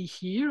identity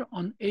here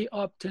on A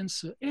Aop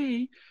tensor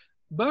A,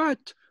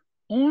 but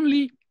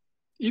only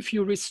if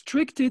you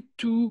restrict it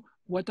to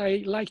what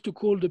I like to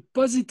call the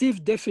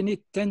positive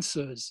definite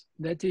tensors.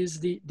 That is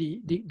the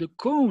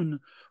cone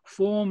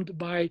formed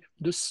by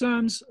the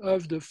sums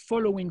of the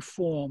following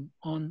form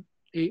on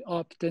A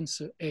Aop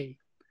tensor A.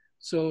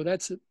 So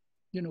that's a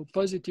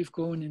positive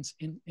cone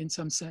in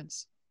some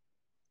sense.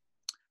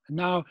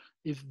 Now,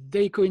 if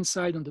they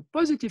coincide on the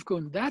positive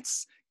cone,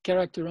 that's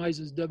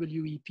characterized as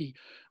WEP.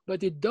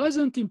 But it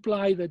doesn't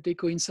imply that they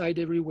coincide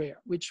everywhere,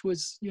 which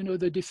was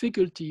the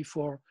difficulty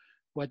for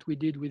what we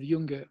did with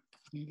Junge.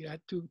 We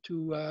had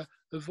to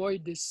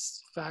avoid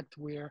this fact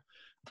where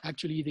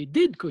actually they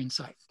did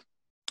coincide.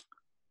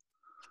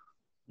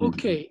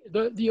 Okay,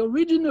 the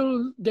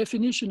original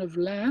definition of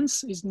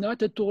length is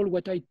not at all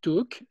what I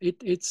took.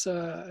 It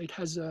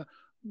has a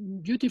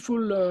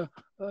beautiful,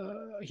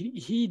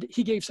 he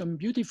gave some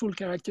beautiful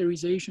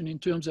characterization in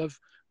terms of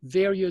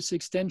various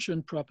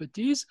extension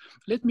properties.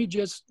 Let me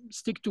just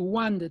stick to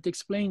one that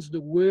explains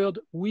the word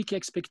weak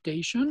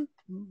expectation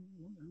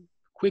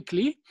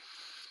quickly.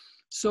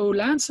 So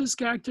Lance's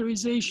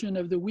characterization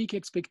of the weak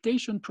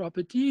expectation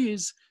property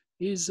is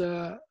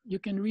you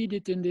can read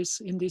it in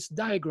this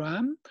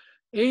diagram.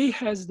 A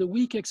has the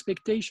weak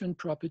expectation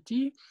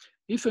property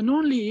if and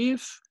only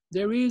if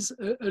there is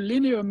a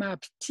linear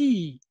map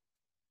T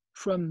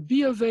from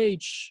B of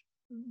H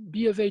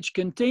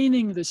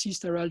containing the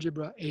C-star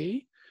algebra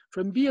A,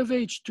 from B of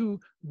H to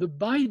the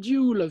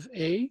bidual of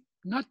A,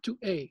 not to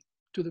A,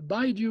 to the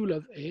bidual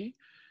of A,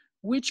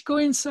 which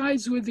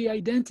coincides with the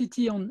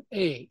identity on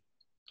A.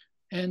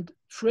 And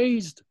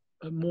phrased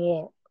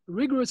more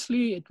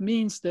rigorously, it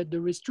means that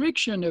the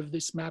restriction of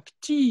this map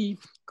T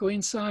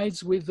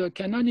coincides with the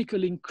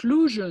canonical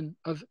inclusion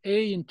of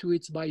A into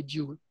its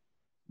bidual,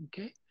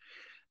 okay?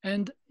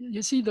 And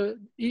you see,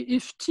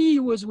 if T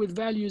was with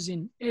values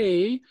in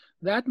A,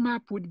 that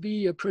map would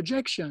be a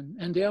projection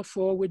and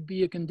therefore would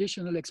be a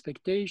conditional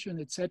expectation,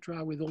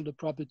 etc., with all the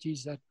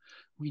properties that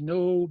we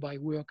know by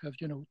work of,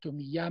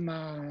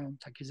 Tomiyama,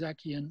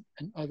 Takezaki,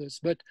 and others.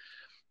 But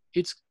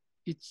it's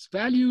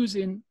values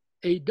in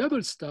a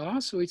double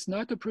star, so it's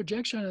not a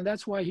projection, and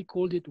that's why he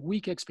called it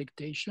weak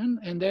expectation.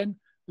 And then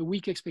the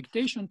weak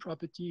expectation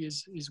property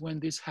is when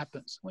this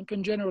happens. One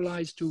can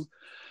generalize to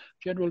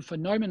general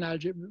phenomenon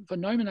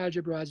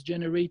algebras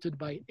generated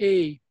by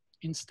A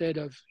instead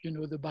of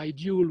the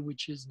bidual,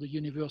 which is the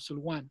universal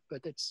one,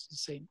 but it's the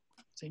same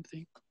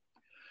thing.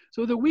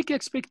 So the weak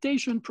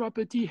expectation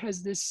property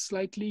has this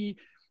slightly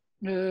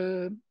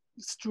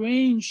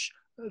strange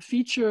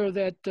feature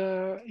that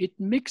it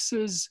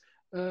mixes.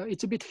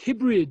 It's a bit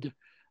hybrid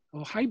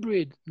or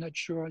hybrid, not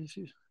sure.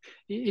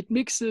 It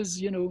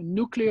mixes,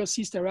 nuclear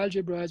C-star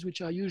algebras,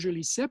 which are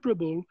usually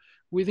separable,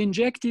 with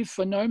injective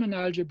phenomenon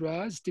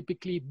algebras,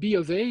 typically B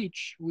of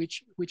H,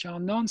 which are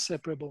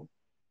non-separable.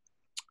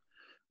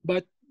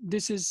 but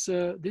this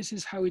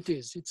is how it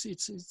is.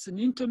 It's an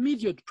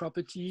intermediate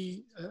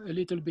property, a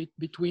little bit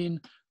between,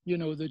 you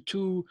know, the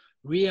two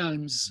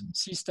realms,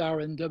 C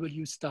star and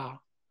W star,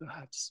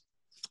 perhaps.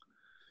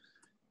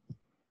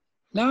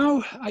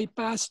 Now I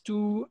pass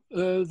to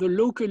the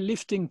local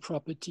lifting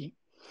property.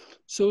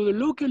 So the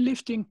local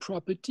lifting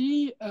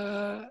property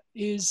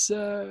is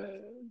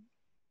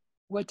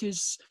what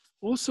is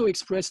also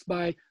expressed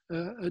by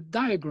a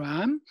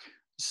diagram.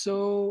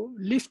 So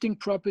lifting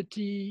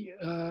property,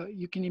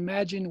 you can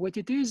imagine what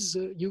it is.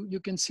 You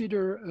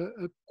consider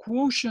a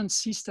quotient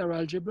C star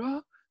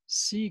algebra,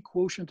 C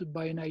quotiented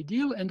by an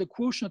ideal, and the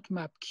quotient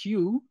map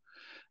Q.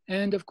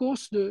 And of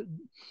course, the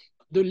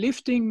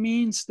lifting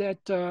means that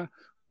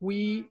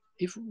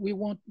if we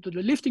want the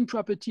lifting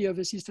property of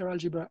a C star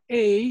algebra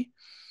A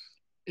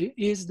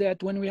is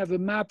that when we have a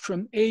map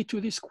from A to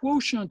this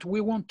quotient,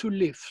 we want to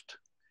lift.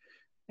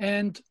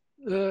 And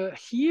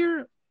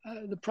here,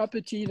 the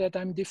property that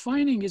I'm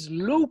defining is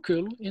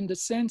local in the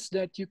sense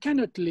that you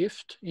cannot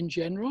lift in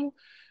general,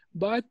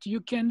 but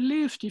you can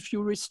lift if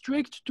you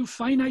restrict to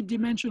finite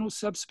dimensional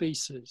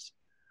subspaces.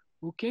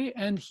 Okay,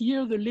 and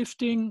here the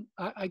lifting,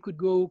 I could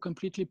go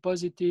completely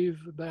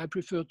positive, but I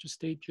prefer to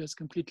stay just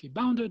completely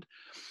bounded.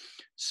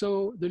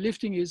 So the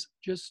lifting is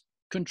just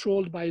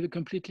controlled by the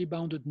completely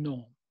bounded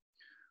norm.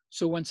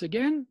 So once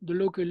again, the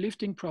local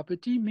lifting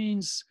property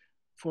means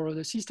for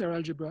the C star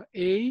algebra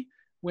A,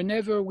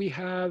 whenever we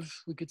have,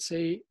 we could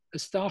say, a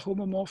star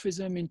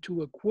homomorphism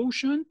into a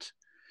quotient,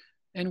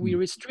 and we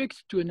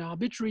restrict to an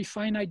arbitrary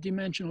finite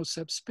dimensional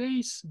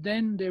subspace,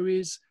 then there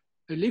is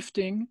a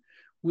lifting,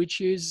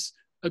 which is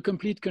a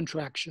complete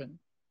contraction.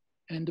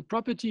 And the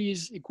property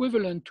is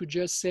equivalent to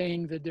just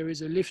saying that there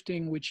is a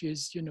lifting which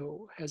is, you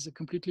know, has a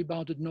completely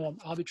bounded norm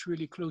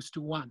arbitrarily close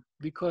to 1,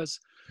 because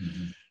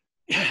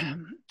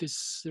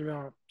there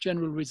are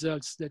general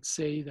results that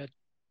say that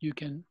you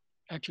can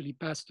actually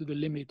pass to the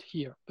limit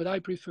here, but I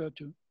prefer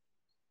to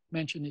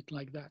mention it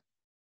like that.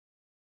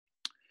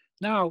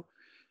 Now,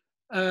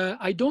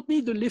 I don't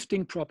need the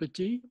lifting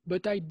property,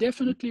 but I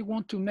definitely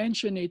want to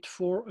mention it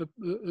for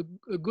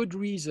a good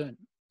reason.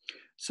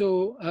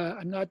 So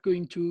I'm not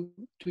going to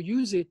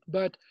use it,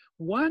 but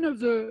one of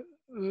the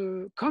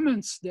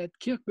comments that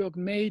Kirchberg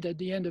made at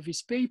the end of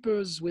his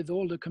papers with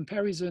all the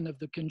comparison of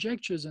the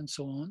conjectures and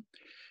so on,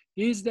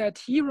 is that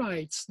he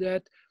writes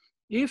that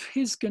if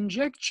his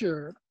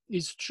conjecture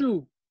is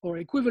true, or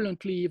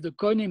equivalently, if the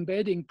Connes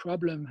embedding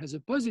problem has a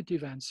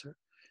positive answer,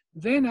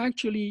 then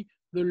actually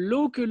the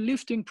local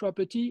lifting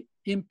property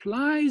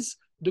implies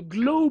the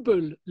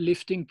global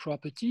lifting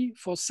property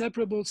for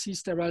separable C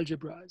star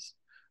algebras.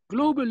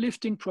 Global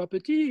lifting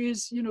property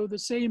is, you know, the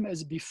same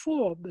as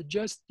before, but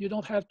just you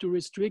don't have to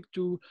restrict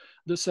to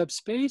the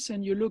subspace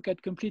and you look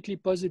at completely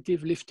positive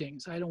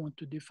liftings. I don't want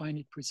to define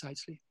it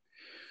precisely.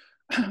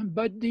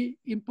 But the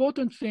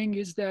important thing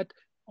is that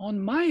on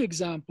my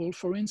example,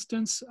 for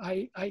instance,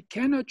 I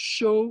cannot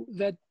show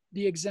that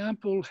the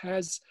example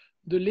has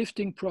the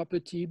lifting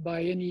property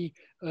by any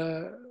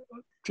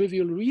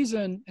trivial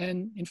reason.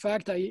 And in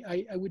fact,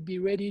 I would be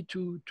ready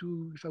to,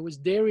 if I was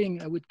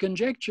daring, I would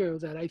conjecture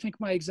that I think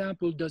my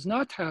example does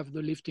not have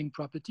the lifting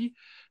property.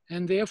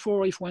 And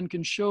therefore, if one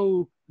can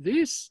show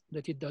this,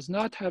 that it does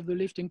not have the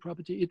lifting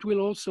property, it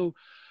will also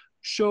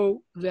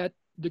show that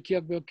the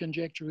Kirchberg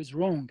conjecture is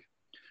wrong.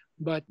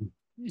 But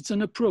it's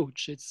an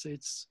approach,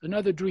 it's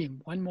another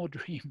dream, one more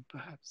dream,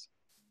 perhaps.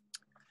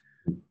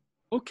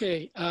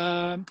 Okay,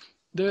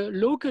 the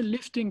local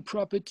lifting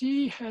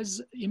property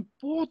has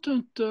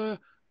important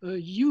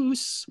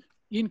use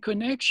in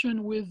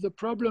connection with the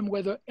problem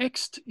whether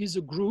X is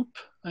a group.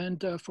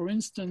 And for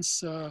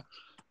instance,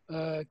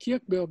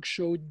 Kirchberg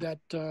showed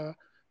that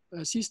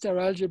C star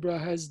algebra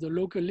has the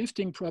local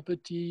lifting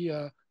property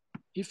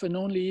if and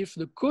only if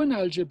the Connes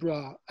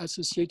algebra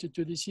associated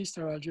to the C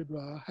star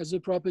algebra has a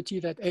property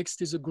that X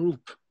is a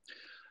group.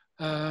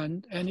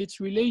 And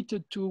it's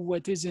related to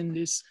what is in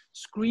this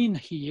screen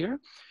here,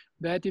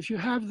 that if you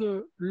have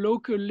the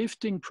local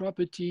lifting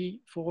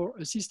property for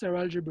a C star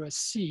algebra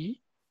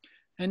C,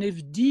 and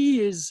if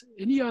D is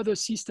any other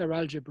C star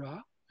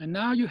algebra, and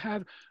now you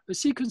have a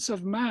sequence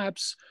of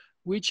maps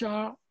which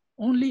are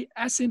only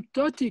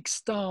asymptotic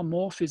star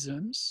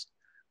morphisms,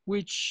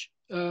 which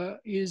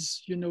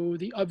is, you know,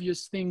 the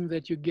obvious thing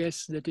that you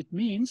guess that it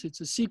means.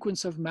 It's a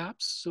sequence of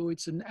maps, so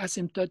it's an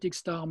asymptotic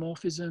star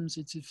morphisms.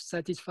 It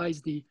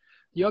satisfies the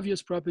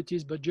obvious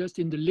properties, but just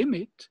in the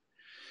limit.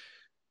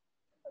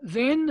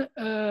 Then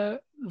the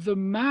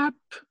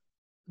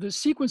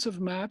sequence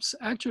of maps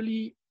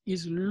actually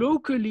is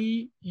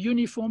locally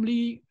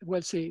uniformly,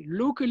 well, say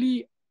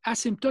locally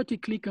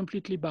asymptotically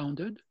completely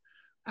bounded,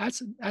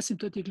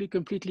 asymptotically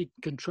completely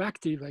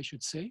contractive, I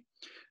should say.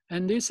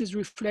 And this is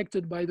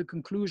reflected by the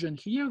conclusion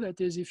here, that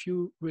is, if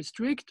you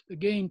restrict,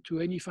 again, to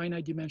any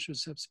finite dimensional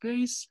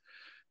subspace,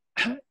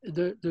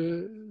 the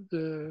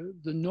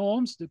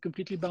norms, the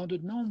completely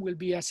bounded norm, will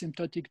be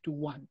asymptotic to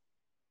 1.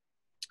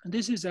 And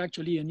this is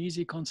actually an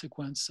easy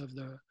consequence of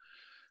the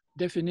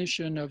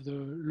definition of the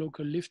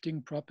local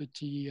lifting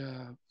property,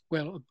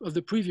 well, of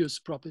the previous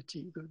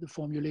property, the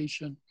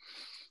formulation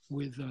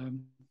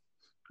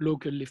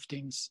local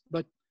liftings.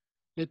 But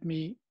let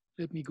me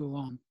go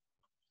on.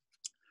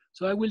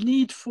 So I will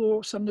need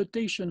for some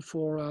notation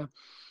for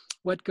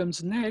what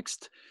comes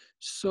next.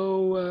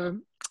 So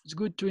it's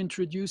good to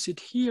introduce it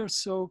here.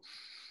 So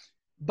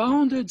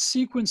bounded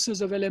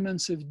sequences of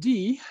elements of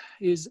D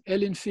is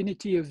L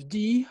infinity of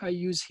D. I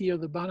use here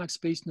the Banach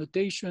space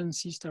notation.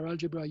 C-star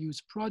algebra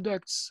use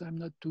products. I'm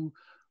not too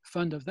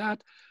fond of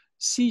that.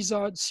 C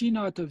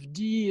naught of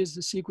D is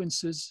the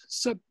sequences,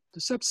 the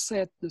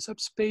subset, the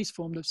subspace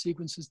formed of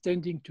sequences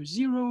tending to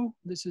 0.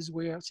 This is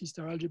where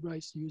C-star algebra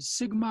is use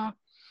sigma.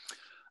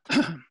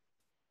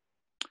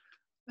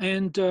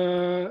 And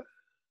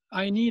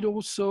I need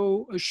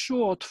also a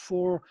short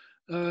for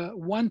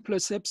 1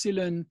 plus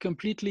epsilon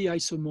completely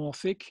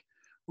isomorphic.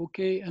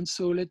 Okay, and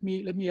so let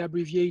me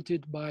abbreviate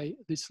it by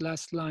this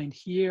last line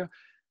here.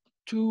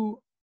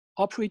 Two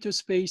operator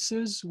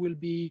spaces will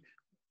be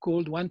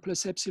called 1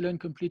 plus epsilon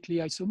completely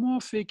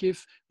isomorphic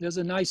if there's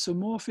an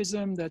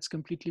isomorphism that's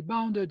completely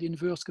bounded,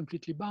 inverse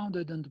completely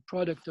bounded, and the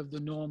product of the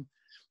norm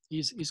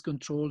is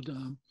controlled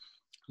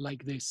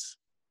like this.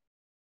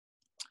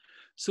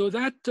 So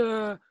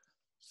that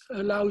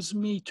allows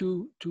me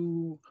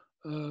to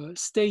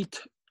state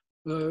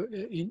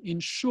in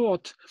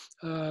short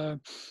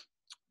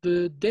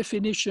the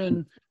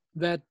definition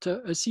that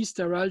a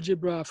C-star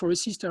algebra, for a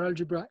C-star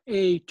algebra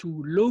A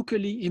to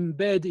locally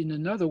embed in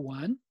another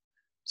one,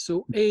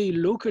 so A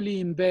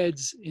locally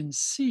embeds in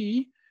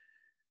C,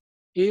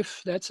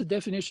 if that's a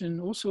definition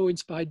also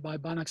inspired by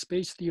Banach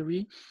space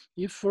theory,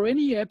 if for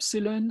any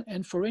epsilon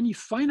and for any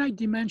finite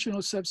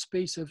dimensional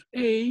subspace of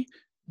A,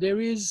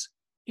 there is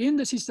in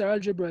the C-star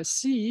algebra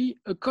C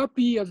a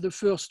copy of the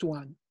first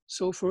one.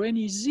 So for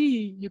any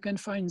Z, you can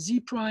find Z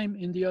prime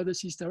in the other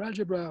C-star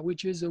algebra,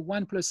 which is a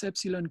 1 plus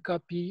epsilon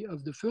copy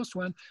of the first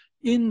one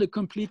in the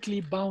completely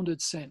bounded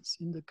sense,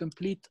 in the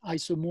complete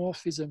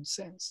isomorphism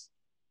sense.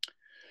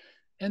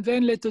 And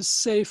then let us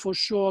say for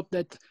short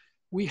that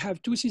we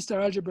have two C-star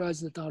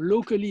algebras that are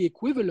locally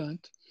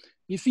equivalent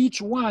if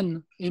each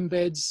one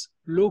embeds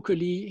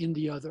locally in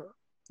the other,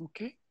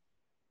 okay?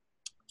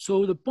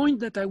 So the point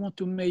that I want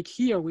to make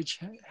here, which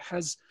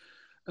has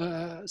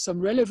some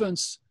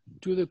relevance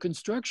to the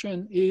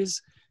construction, is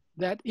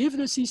that if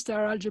the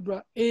C-star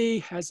algebra A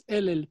has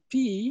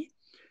LLP,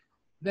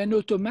 then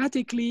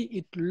automatically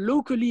it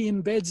locally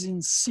embeds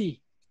in C.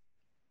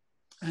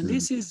 And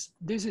this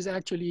is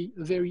actually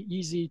very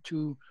easy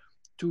to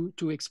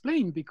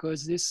explain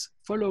because this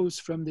follows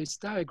from this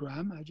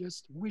diagram. I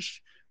just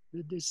wish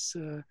that this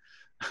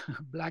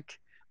black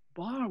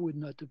bar would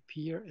not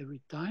appear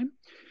every time.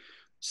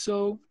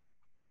 So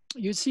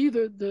you see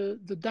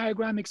the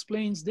diagram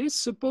explains this.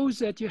 Suppose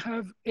that you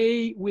have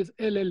A with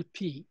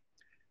LLP.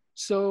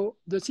 So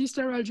the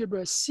C-star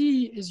algebra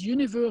C is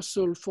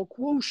universal for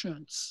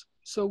quotients.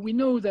 So we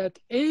know that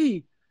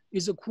A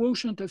is a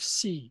quotient of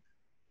C.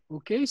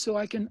 Okay, so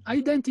I can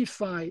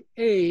identify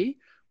A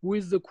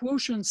with the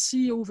quotient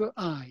C over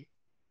I.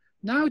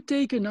 Now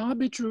take an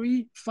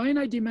arbitrary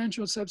finite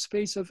dimensional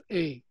subspace of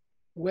A.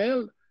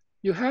 Well,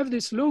 you have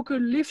this local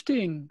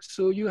lifting.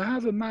 So you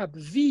have a map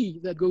V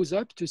that goes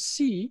up to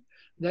C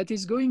that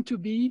is going to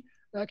be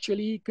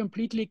actually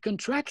completely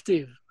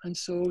contractive. And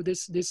so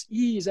this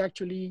E is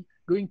actually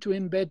going to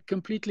embed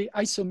completely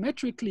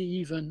isometrically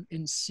even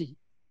in C.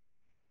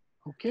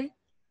 Okay,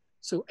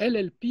 so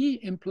LLP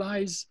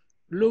implies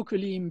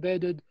locally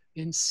embedded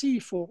in C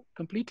for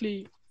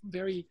completely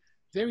very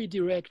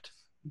direct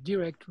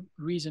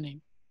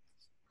reasoning.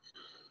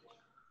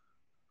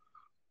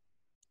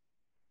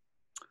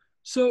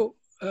 So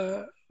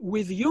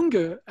with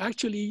Junger,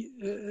 actually,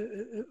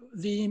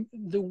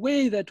 the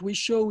way that we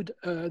showed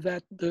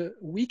that the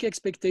weak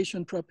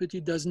expectation property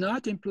does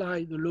not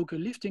imply the local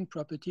lifting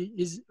property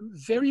is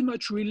very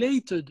much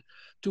related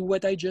to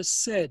what I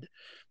just said,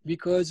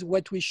 because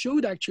what we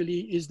showed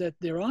actually is that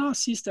there are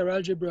C-star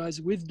algebras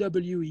with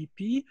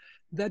WEP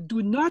that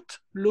do not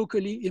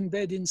locally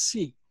embed in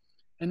C.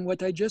 And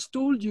what I just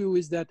told you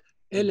is that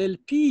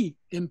LLP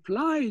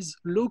implies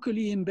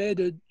locally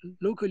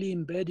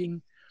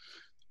embedding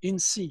in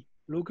C,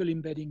 local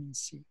embedding in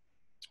C,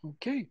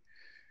 okay?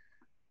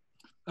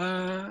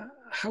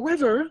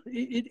 However,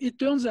 it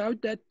turns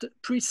out that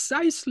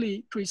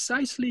precisely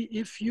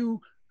if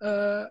you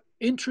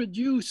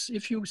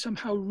if you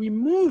somehow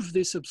remove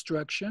this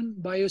obstruction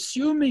by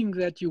assuming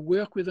that you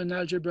work with an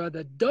algebra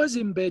that does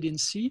embed in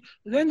C,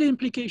 then the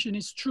implication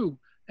is true.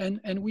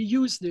 And we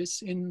use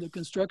this in the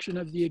construction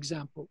of the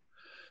example.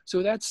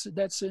 So that's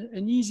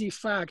an easy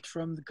fact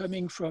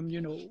coming from,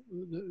 you know,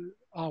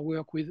 our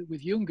work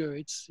with Junger.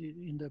 It's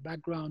in the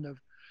background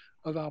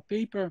of our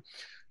paper.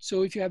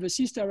 So if you have a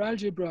C-star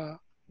algebra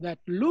that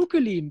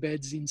locally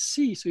embeds in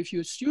C, so if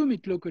you assume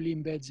it locally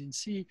embeds in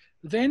C,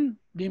 then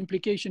the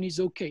implication is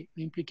okay.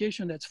 The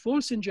implication that's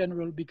false in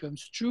general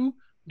becomes true.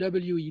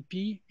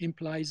 WEP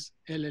implies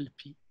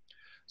LLP.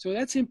 So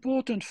that's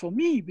important for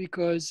me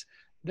because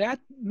that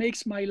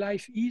makes my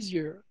life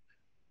easier.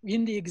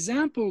 In the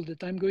example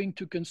that I'm going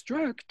to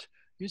construct,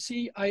 you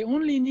see, I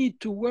only need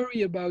to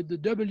worry about the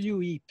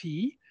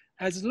WEP,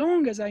 as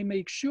long as I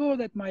make sure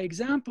that my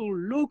example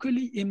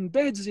locally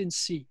embeds in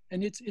C.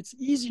 And it's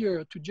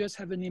easier to just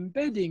have an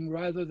embedding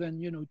rather than,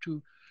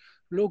 to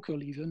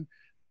local even,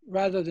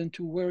 rather than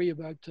to worry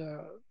about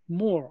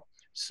more.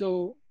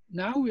 So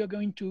now we are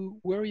going to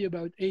worry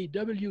about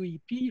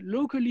AWEP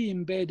locally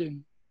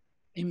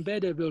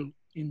embeddable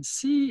in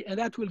C, and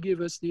that will give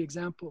us the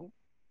example.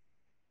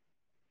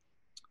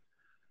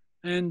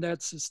 And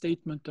that's a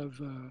statement of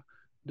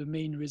the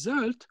main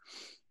result.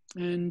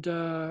 And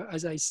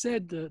as I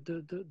said,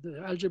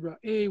 the algebra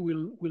A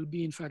will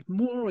be in fact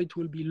more, it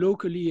will be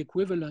locally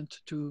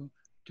equivalent to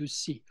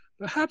C.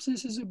 Perhaps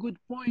this is a good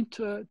point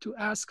to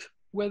ask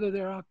whether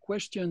there are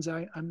questions.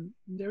 I'm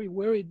very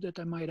worried that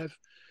I might have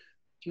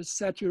just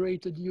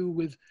saturated you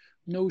with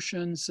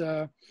notions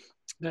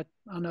that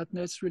are not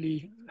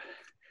necessarily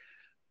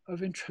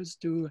of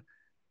interest to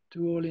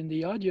all in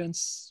the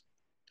audience.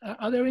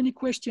 Are there any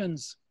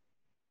questions?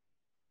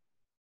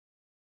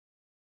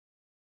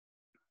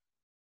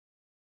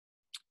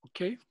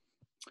 Okay.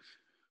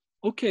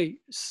 Okay,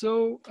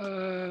 so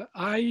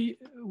I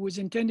was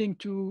intending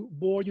to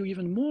bore you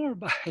even more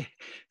by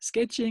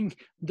sketching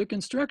the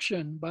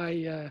construction,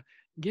 by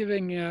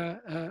giving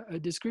a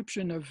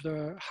description of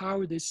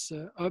how this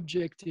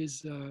object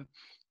is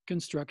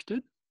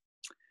constructed.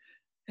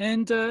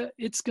 And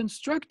it's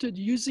constructed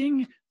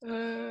using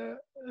a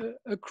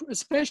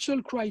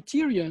special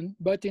criterion,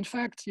 but in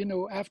fact,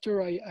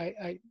 after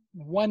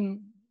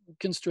one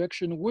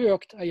construction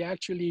worked, I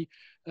actually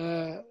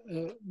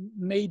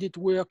made it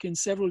work in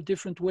several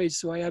different ways.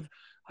 So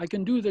I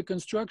can do the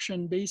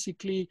construction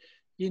basically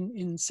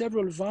in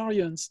several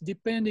variants,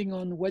 depending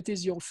on what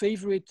is your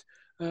favorite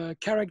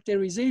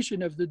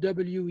characterization of the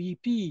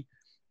WEP.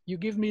 You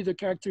give me the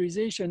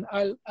characterization,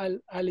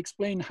 I'll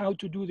explain how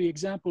to do the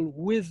example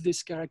with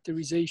this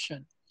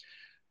characterization.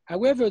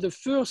 However, the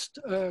first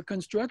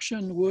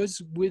construction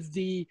was with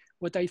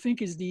what I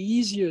think is the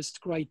easiest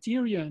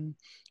criterion,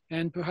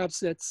 and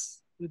perhaps it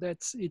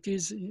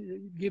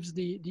gives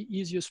the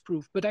easiest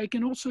proof. But I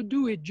can also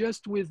do it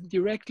just with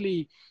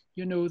directly,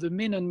 the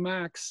min and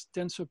max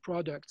tensor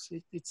products.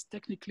 It's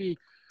technically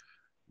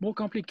more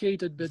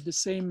complicated, but the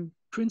same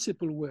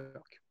principle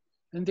work.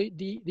 And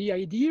the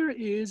idea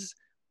is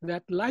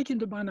that, like in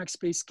the Banach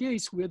space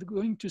case, we're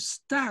going to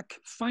stack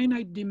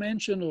finite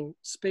dimensional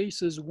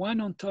spaces one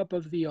on top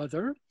of the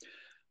other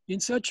in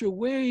such a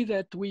way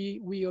that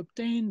we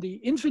obtain the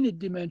infinite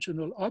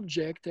dimensional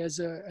object as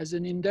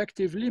an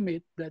inductive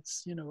limit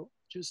that's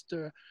just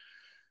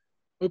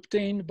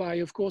obtained by,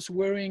 of course,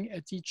 worrying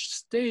at each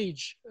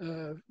stage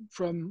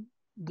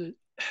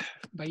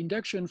by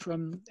induction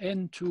from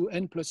n to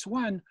n plus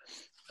 1,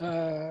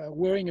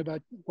 worrying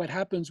about what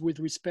happens with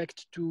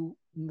respect to,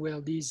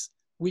 well, these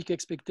weak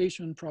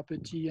expectation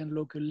property and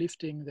local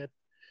lifting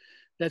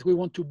that we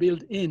want to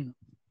build in.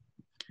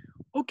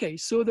 Okay,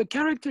 so the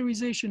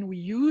characterization we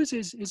use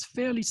is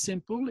fairly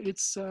simple.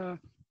 It's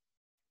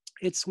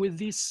with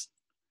this,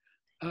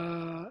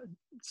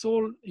 it's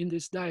all in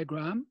this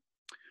diagram.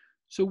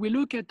 So we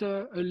look at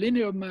a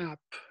linear map.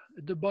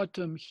 At the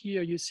bottom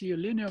here, you see a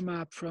linear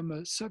map from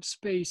a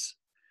subspace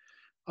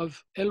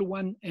of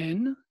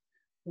L1n,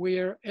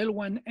 where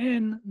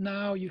L1n,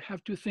 now you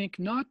have to think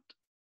not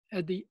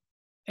at the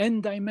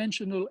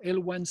n-dimensional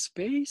L1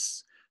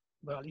 space.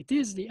 Well, it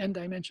is the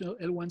n-dimensional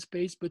L1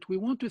 space, but we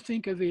want to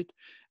think of it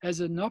as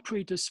an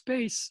operator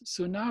space.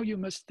 So now you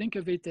must think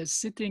of it as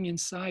sitting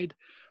inside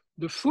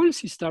the full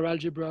C-star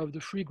algebra of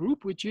the free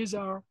group, which is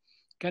our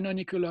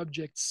canonical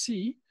object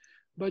C,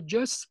 but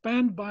just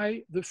spanned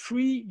by the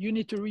free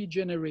unitary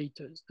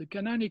generators, the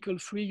canonical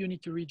free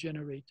unitary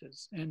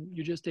generators. And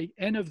you just take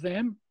n of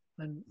them,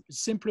 and it's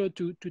simpler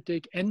to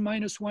take n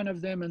minus 1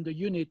 of them, and the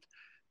unit,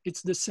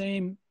 it's the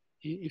same.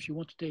 If you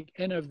want to take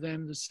n of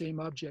them, the same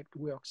object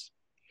works.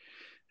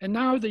 And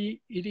now the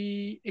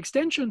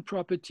extension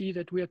property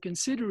that we are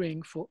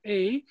considering for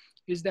A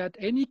is that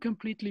any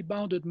completely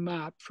bounded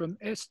map from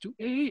S to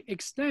A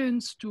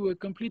extends to a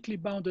completely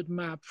bounded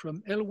map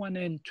from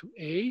L1n to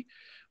A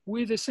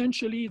with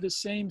essentially the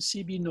same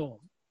CB norm.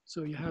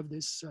 So you have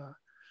this,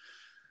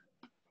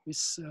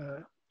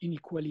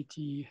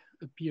 inequality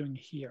appearing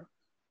here.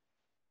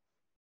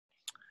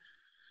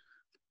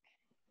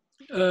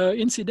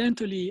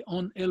 Incidentally,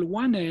 on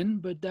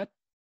L1n, but that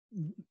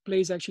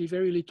plays actually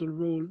very little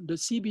role, the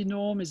CB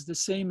norm is the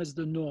same as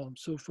the norm.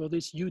 So for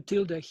this U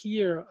tilde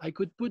here, I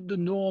could put the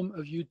norm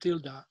of U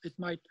tilde. It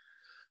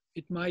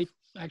might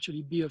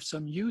actually be of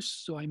some use,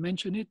 so I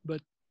mention it,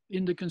 but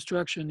in the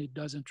construction, it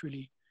doesn't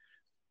really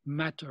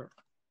matter.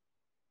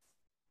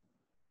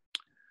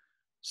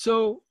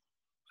 So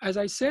as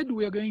I said,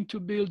 we are going to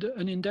build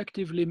an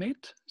inductive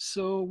limit.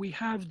 So we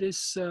have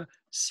this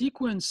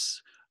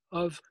sequence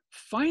of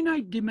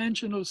finite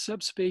dimensional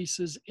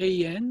subspaces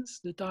ANs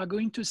that are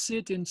going to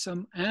sit in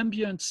some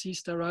ambient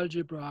C-star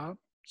algebra,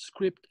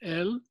 script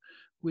L,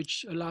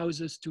 which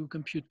allows us to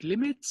compute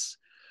limits.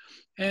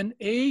 And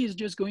A is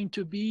just going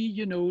to be,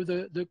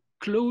 the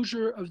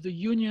closure of the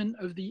union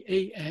of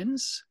the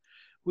ANs.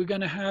 We're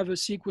going to have a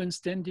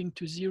sequence tending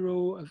to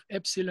 0 of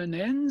epsilon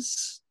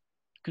n's,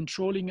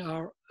 controlling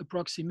our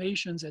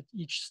approximations at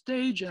each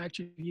stage.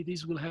 Actually,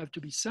 these will have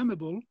to be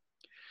summable.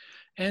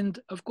 And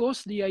of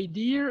course, the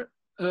idea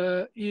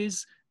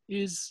is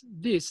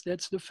this.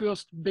 That's the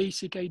first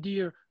basic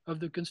idea of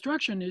the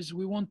construction, is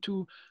we want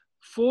to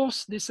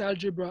force this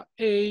algebra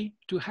A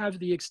to have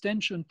the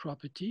extension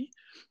property.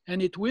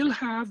 And it will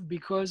have,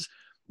 because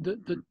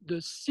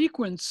the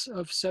sequence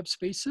of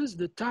subspaces,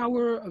 the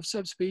tower of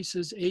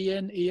subspaces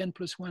an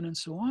plus 1, and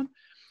so on,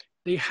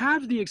 they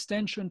have the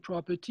extension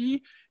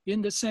property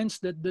in the sense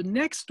that the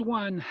next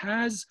one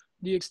has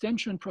the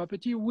extension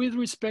property with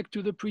respect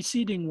to the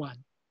preceding one.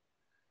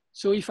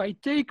 So if I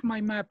take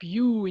my map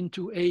U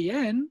into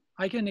an,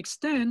 I can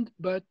extend,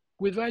 but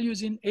with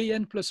values in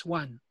an plus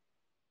 1.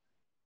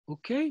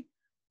 Okay,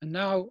 and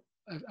now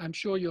I'm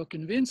sure you're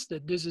convinced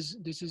that this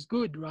is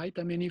good, right?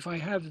 I mean, if I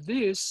have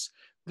this,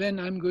 then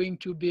I'm going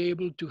to be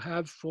able to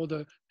have, for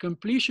the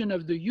completion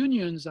of the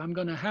unions, I'm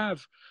going to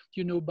have,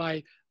 you know,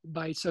 by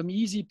some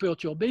easy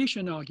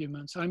perturbation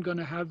arguments, I'm going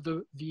to have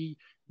the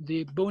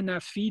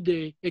bona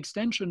fide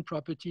extension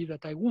property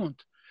that I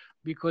want,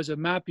 because a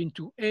map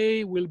into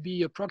A will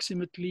be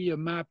approximately a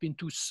map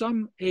into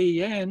some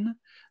an,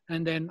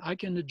 and then I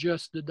can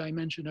adjust the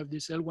dimension of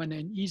this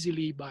L1n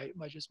easily by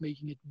just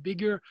making it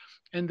bigger,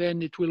 and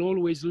then it will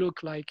always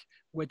look like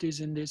what is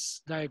in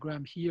this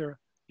diagram here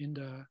in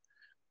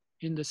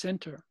the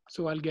center.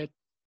 So I'll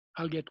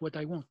get what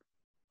I want.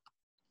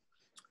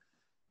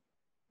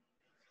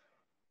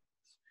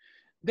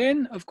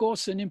 Then, of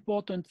course, an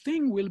important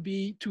thing will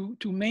be to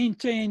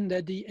maintain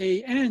that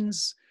the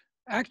ANs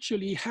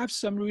actually have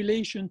some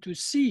relation to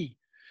C,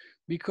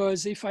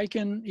 because if I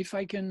can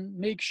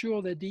make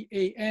sure that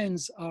the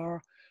ANs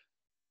are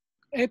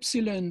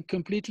epsilon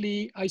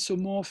completely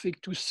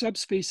isomorphic to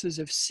subspaces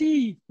of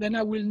C, then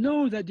I will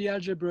know that the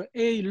algebra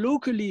A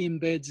locally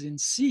embeds in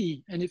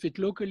C. And if it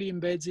locally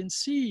embeds in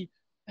C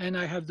and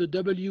I have the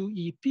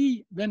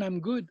WEP, then I'm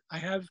good. I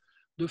have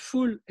the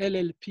full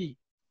LLP.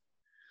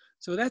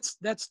 So that's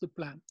the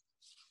plan.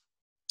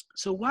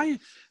 So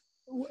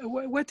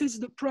what is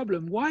the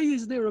problem? Why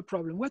is there a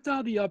problem? What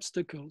are the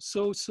obstacles?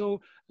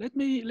 So let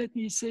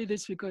me say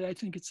this, because I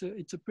think it's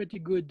a pretty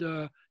good,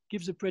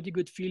 gives a pretty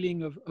good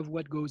feeling of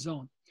what goes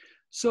on.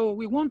 So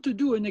we want to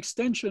do an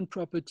extension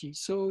property.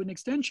 So an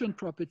extension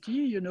property,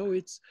 you know,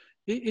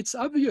 it's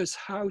obvious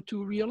how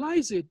to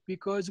realize it,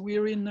 because we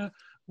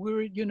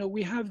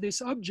have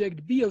this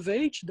object B of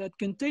H that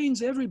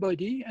contains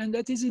everybody and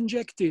that is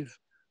injective,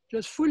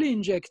 just fully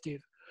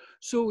injective.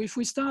 So if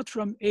we start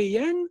from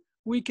AN,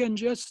 we can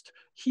just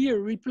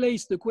here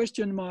replace the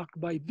question mark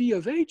by B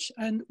of H,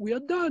 and we are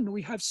done.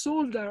 We have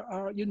solved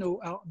our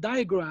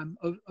diagram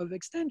of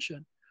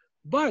extension.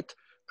 But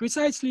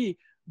precisely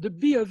the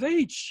B of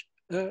H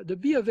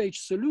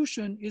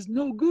solution is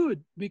no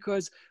good,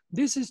 because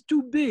this is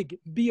too big.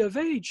 B of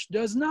H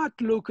does not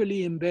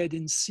locally embed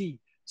in C.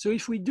 So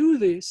if we do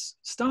this,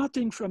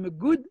 starting from a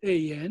good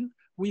AN,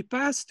 we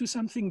pass to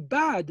something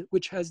bad,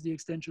 which has the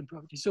extension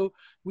property. So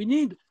we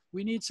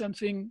need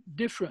something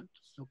different,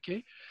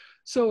 okay?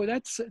 So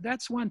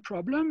that's one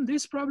problem.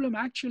 This problem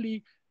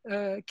actually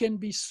can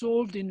be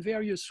solved in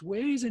various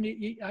ways. And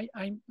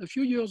a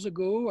few years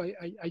ago,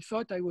 I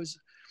thought I was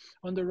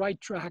on the right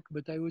track,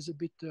 but I was a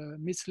bit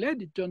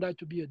misled. It turned out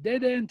to be a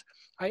dead end.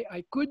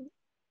 I could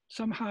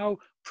somehow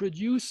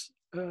produce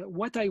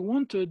what I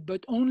wanted,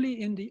 but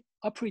only in the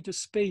operator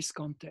space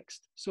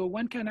context. So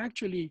one can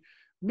actually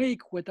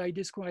make what I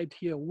described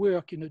here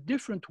work in a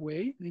different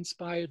way,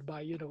 inspired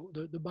by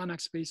the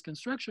Banach space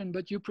construction,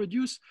 but you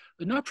produce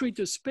an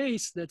operator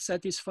space that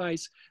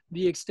satisfies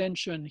the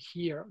extension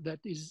here that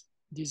is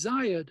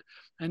desired,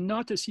 and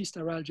not a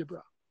C-star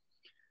algebra.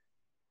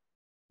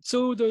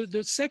 So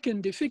the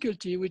second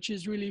difficulty, which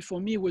is really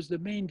for me was the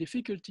main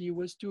difficulty,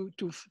 was to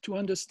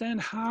understand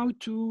how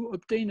to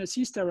obtain a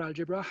C-star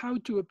algebra, how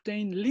to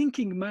obtain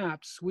linking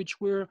maps which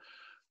were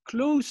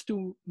close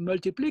to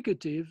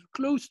multiplicative,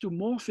 close to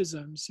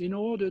morphisms, in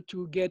order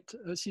to get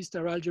a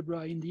C-star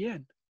algebra in the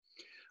end.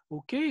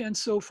 Okay, and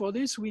so for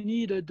this we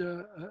needed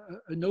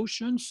a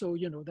notion. So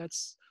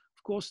that's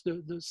of course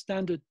the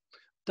standard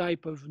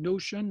type of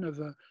notion of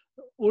a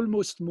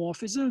almost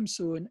morphism.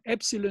 So an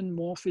epsilon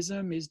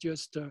morphism is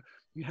just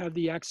you have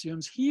the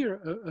axioms here,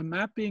 a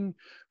mapping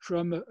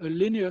from a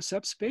linear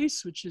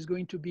subspace, which is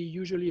going to be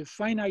usually a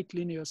finite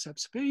linear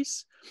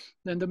subspace.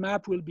 Then the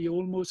map will be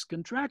almost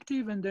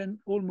contractive and then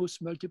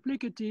almost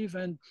multiplicative.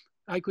 And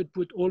I could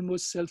put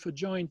almost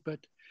self-adjoint, but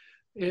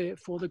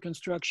for the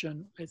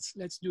construction,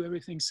 let's do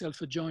everything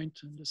self-adjoint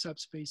and the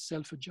subspace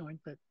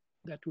self-adjoint,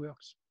 that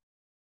works.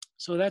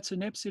 So that's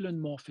an epsilon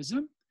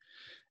morphism.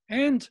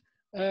 And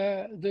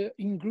the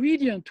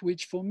ingredient,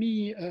 which for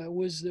me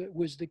was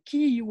the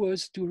key,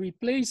 was to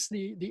replace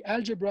the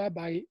algebra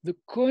by the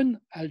Connes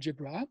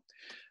algebra.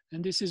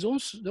 And this is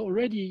also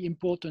already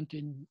important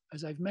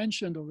as I've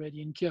mentioned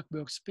already, in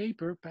Kirchberg's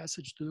paper,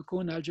 Passage to the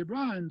Connes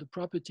algebra and the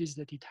properties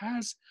that it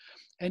has.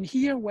 And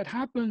here what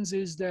happens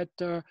is that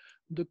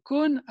the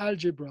Connes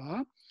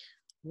algebra,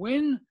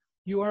 when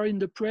you are in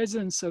the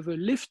presence of a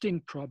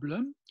lifting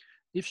problem,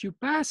 if you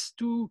pass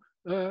to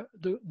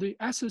the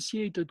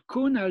associated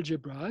cone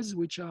algebras,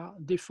 which are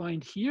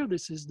defined here.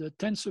 This is the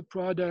tensor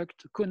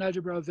product, cone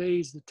algebra of A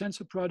is the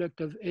tensor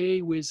product of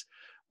A with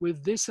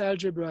this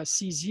algebra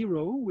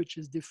C0, which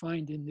is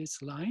defined in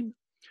this line.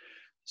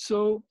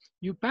 So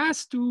you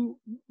pass to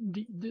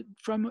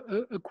from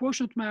a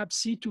quotient map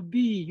C to B,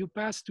 you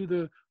pass to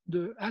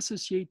the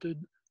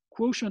associated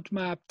quotient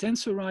map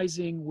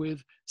tensorizing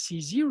with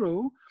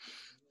C0.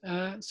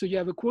 So you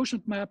have a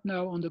quotient map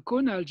now on the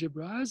cone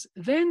algebras.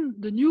 Then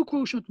the new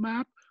quotient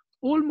map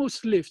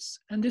almost lifts.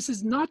 And this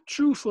is not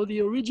true for the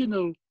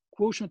original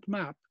quotient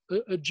map.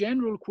 A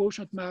general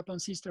quotient map on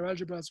C-star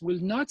algebras will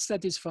not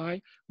satisfy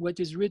what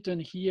is written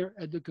here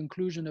at the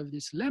conclusion of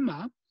this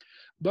lemma,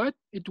 but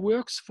it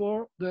works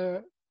for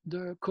the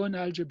cone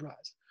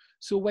algebras.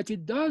 So what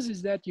it does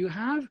is that you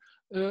have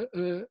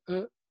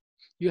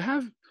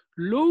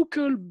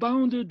local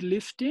bounded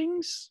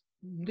liftings.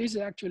 This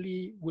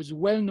actually was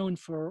well known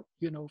for,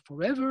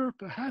 forever,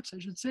 perhaps I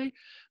should say,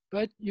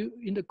 but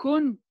in the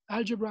cone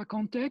algebra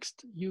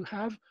context, you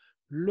have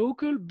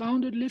local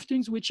bounded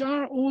liftings, which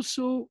are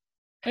also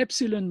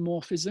epsilon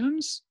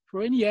morphisms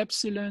for any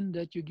epsilon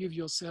that you give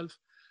yourself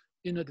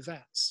in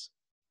advance.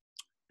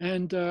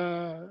 And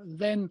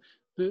then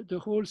the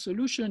whole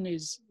solution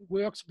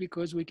works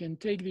because we can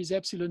take these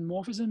epsilon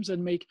morphisms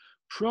and make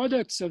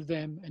products of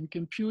them and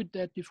compute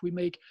that if we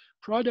make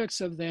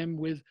products of them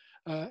with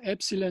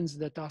epsilons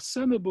that are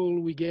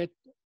summable, we get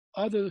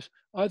other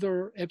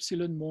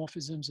epsilon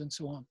morphisms and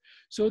so on.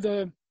 So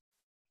the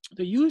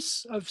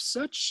use of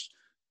such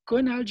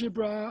cone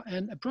algebra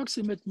and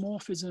approximate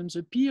morphisms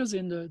appears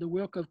in the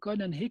work of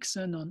Connes and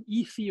Hickson on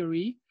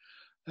E-theory,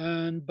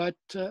 but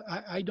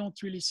I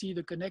don't really see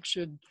the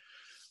connection,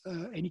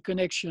 any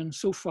connection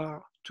so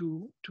far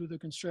to the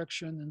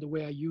construction and the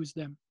way I use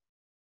them.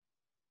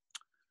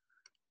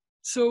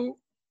 So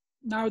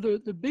now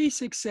the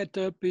basic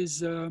setup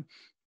is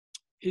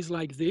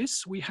like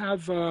this. We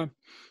have our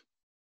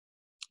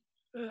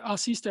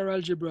C-star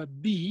algebra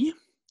B,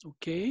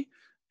 okay,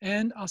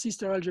 and our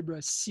C-star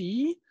algebra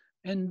C,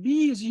 and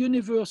B is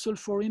universal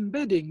for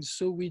embeddings.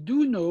 So we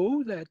do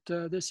know that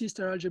the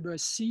C-star algebra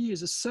C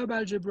is a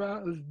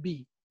subalgebra of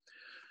B.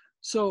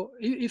 So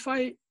it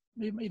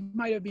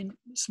might have been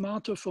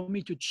smarter for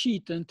me to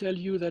cheat and tell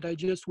you that I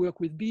just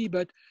work with B,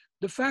 but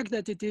the fact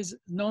that it is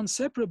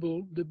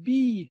non-separable, the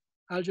B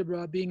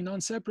algebra being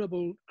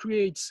non-separable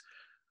creates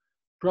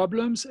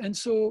problems. And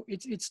so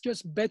it's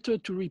just better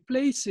to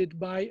replace it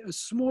by a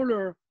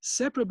smaller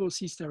separable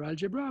C-star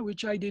algebra,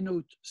 which I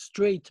denote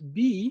straight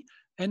B,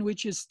 and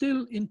which is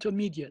still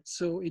intermediate.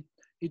 So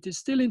it is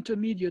still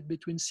intermediate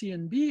between C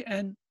and B,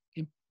 and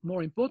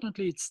more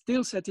importantly, it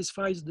still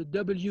satisfies the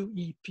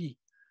WEP.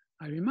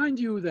 I remind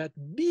you that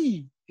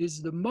B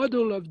is the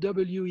model of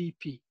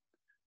WEP.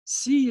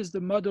 C is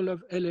the model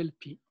of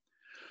LLP.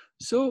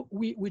 So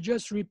we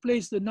just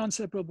replace the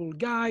non-separable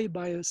guy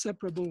by a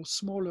separable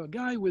smaller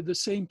guy with the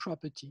same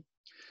property.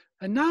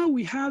 And now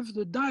we have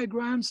the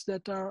diagrams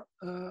that are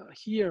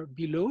here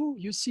below.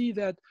 You see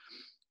that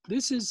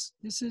this is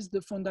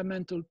the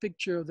fundamental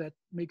picture that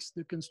makes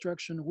the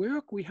construction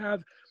work. We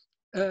have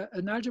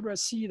an algebra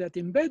C that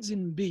embeds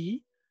in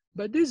B,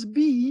 but this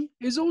B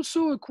is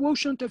also a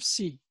quotient of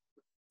C,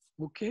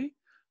 okay?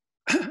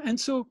 And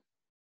so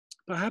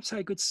perhaps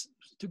I could,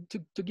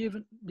 to give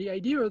the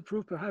idea of the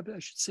proof, perhaps I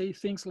should say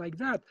things like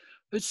that.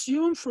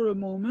 Assume for a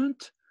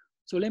moment,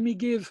 so let me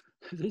give,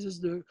 this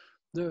is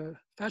the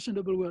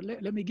fashionable word,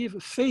 let me give a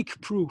fake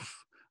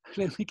proof.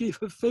 Let me give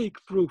a fake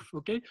proof,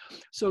 okay?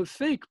 So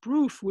fake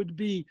proof would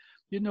be,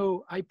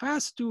 I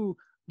pass to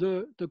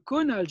the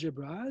cone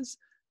algebras,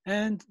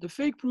 and the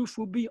fake proof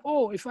would be,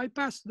 oh, if I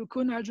pass the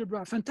cone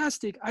algebra,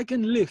 fantastic, I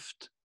can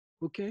lift,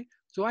 okay?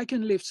 So I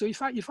can lift. So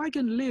if I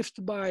can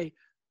lift by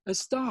a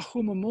star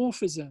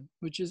homomorphism,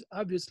 which is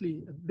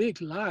obviously a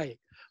big lie,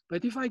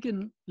 but if I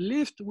can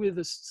lift with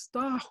a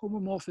star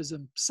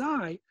homomorphism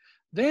psi,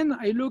 then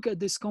I look at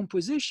this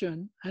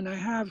composition and I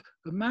have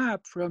a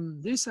map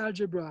from this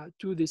algebra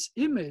to this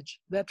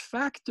image that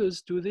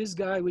factors to this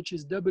guy, which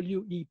is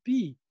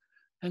WEP.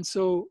 And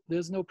so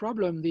there's no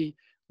problem. The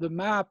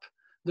map,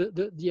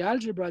 the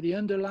algebra, the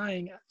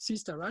underlying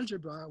C-star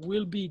algebra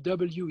will be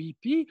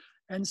WEP.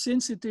 And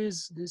since it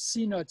is the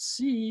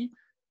C0C,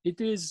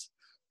 it is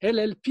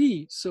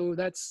LLP. So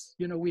that's,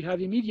 we have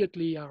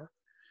immediately our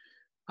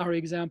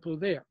example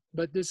there.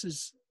 But this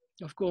is,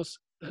 of course,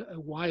 a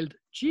wild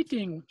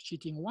cheating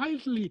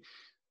wildly,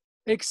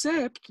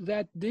 except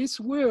that this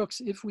works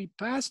if we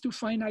pass to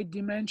finite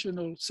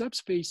dimensional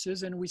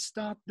subspaces and we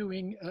start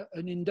doing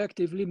an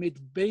inductive limit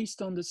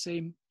based on the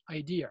same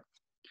idea.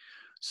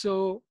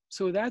 So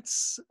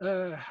that's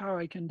how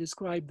I can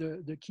describe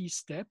the key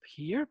step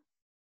here.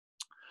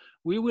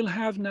 We will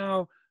have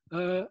now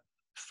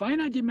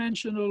finite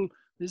dimensional,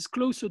 this is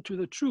closer to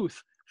the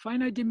truth,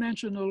 finite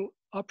dimensional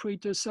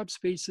operator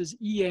subspaces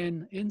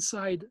En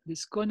inside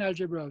this cone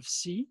algebra of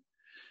C.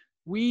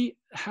 We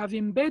have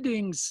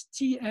embeddings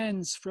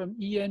Tn's from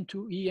En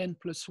to En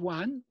plus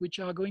 1, which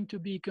are going to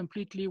be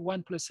completely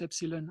 1 plus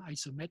epsilon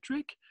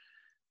isometric.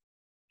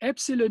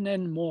 epsilon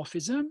n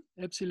morphism.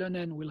 Epsilon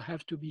n will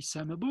have to be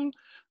summable.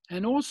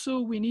 And also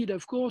we need,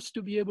 of course,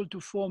 to be able to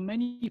form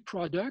many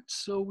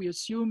products. So we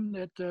assume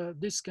that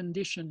this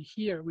condition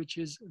here, which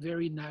is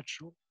very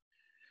natural.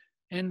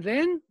 And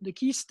then the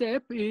key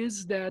step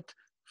is that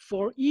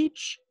for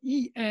each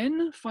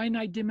En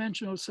finite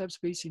dimensional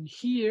subspace in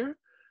here,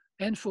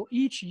 and for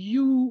each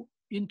U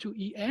into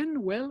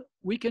En, well,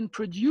 we can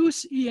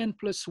produce En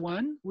plus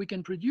 1, we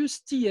can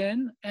produce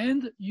Tn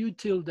and U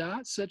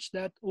tilde such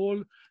that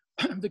all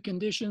the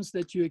conditions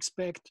that you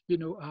expect,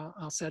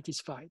 are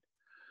satisfied.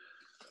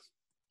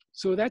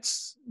 So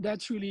that's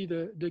really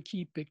the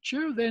key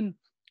picture. Then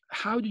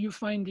how do you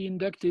find the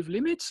inductive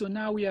limit? So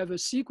now we have a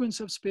sequence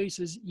of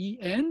spaces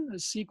En, a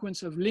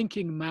sequence of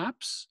linking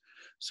maps.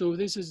 So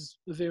this is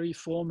a very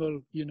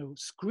formal,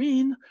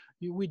 screen.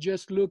 We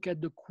just look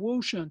at the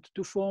quotient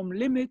to form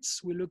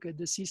limits. We look at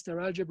the C-star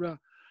algebra,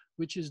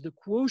 which is the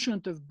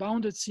quotient of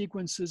bounded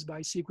sequences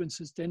by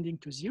sequences tending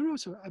to 0,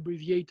 so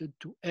abbreviated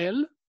to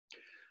L.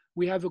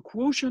 We have a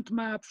quotient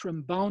map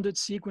from bounded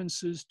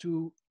sequences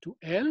to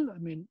L. I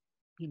mean,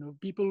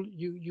 people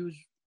use,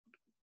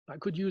 I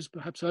could use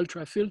perhaps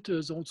ultra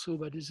filters also,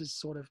 but this is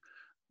sort of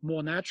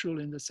more natural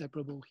in the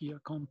separable here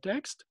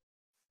context.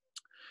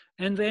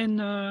 And then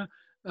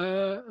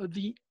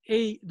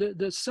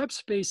the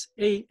subspace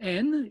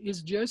AN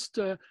is just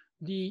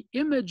the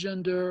image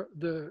under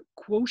the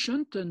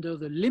quotient, under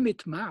the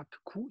limit map.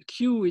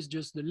 Q is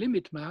just the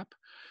limit map.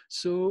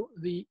 So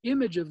the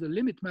image of the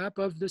limit map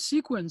of the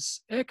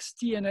sequence x,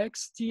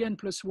 tnx, tn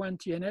plus 1,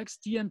 tnx,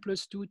 tn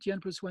plus 2, tn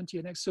plus 1,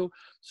 tnx.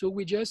 So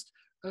we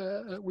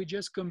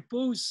just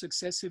compose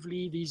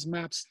successively these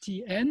maps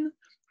Tn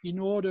in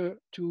order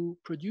to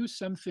produce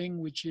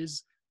something which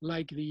is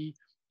like the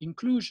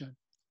inclusion.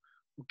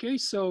 Okay,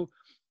 so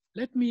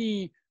let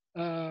me,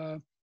 I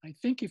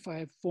think if I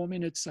have 4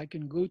 minutes, I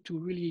can go to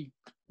really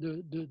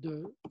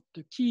the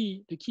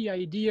key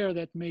idea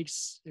that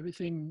makes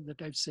everything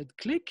that I've said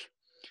click.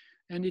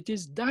 And it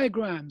is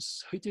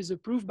diagrams. It is a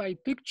proof by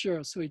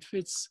picture, so it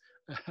fits,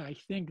 I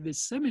think,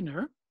 this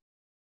seminar.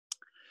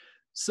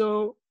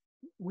 So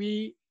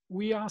we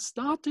are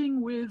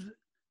starting with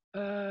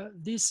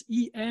this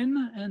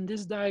En and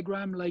this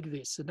diagram like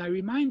this. And I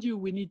remind you,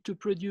 we need to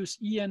produce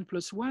En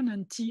plus 1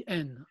 and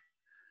Tn.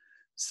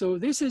 So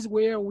this is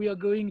where we are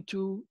going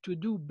to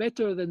do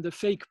better than the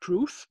fake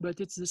proof, but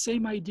it's the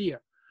same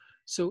idea.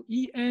 So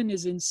En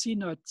is in C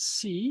naught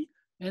C,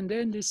 and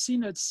then this C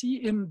naught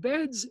C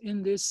embeds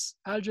in this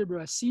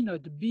algebra C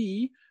naught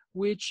B,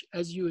 which,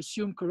 as you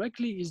assume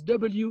correctly, is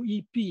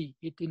WEP.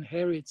 It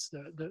inherits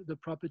the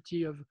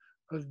property of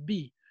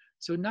B.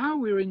 So now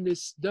we're in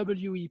this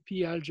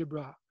WEP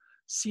algebra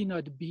C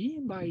naught B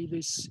by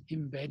this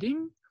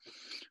embedding,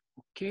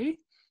 okay?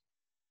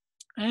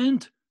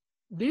 And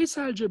this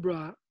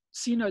algebra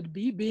C naught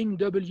B being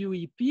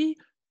WEP,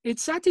 it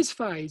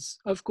satisfies,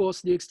 of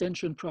course, the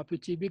extension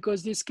property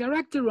because this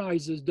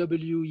characterizes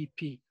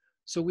WEP.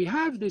 So we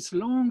have this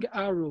long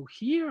arrow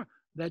here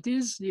that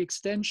is the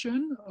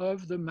extension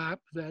of the map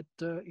that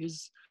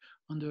is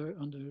on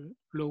the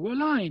lower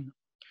line.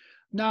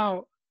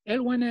 Now,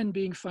 L1n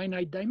being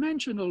finite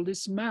dimensional,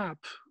 this map,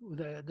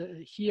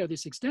 here,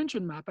 this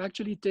extension map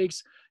actually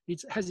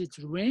has its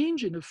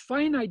range in a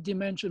finite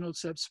dimensional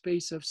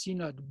subspace of C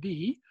naught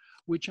B,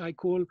 which I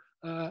call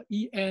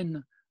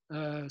En,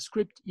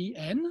 script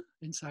En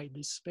inside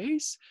this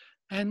space.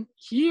 And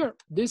here,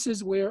 this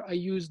is where I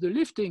use the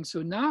lifting.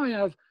 So now I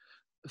have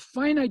a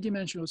finite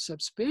dimensional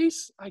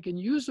subspace. I can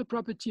use the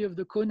property of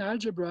the cone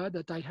algebra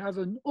that I have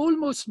an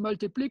almost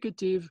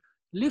multiplicative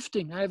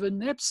lifting. I have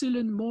an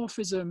epsilon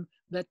morphism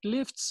that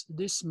lifts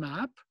this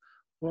map,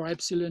 or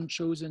epsilon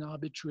chosen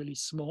arbitrarily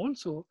small.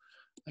 So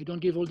I don't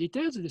give all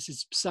details. This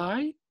is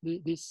psi,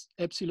 this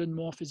epsilon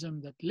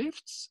morphism that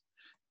lifts.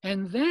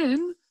 And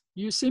then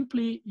you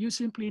simply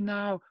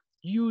now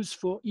use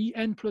for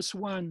En plus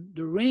 1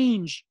 the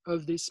range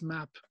of this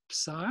map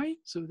psi.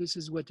 So this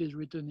is what is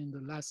written in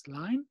the last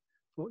line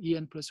for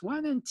En plus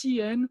 1, and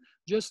Tn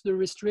just the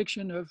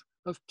restriction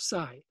of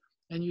psi.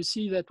 And you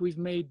see that we've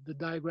made the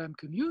diagram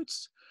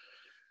commutes.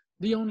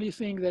 The only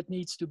thing that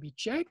needs to be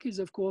checked is,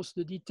 of course,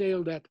 the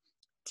detail that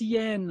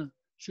Tn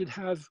should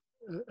have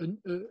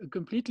a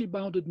completely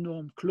bounded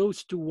norm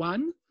close to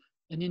 1,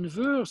 an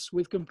inverse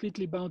with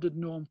completely bounded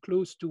norm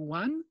close to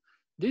 1.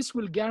 This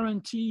will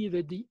guarantee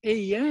that the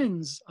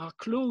ANs are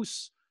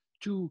close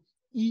to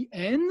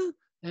En,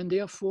 and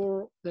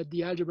therefore that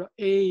the algebra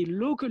A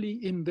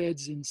locally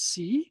embeds in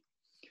C.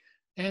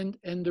 And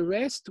the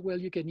rest, well,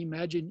 you can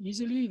imagine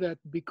easily that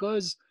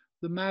because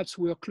the maps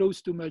were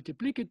close to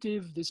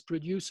multiplicative, this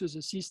produces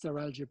a C-star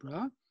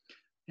algebra.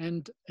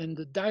 And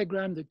the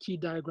diagram, the key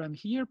diagram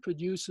here,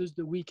 produces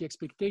the weak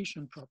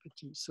expectation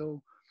property.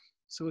 So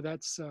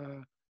that's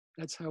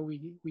how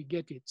we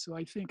get it. So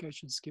I think I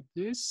should skip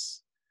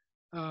this.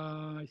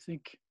 I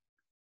think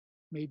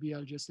maybe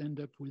I'll just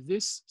end up with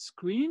this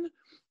screen.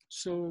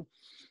 So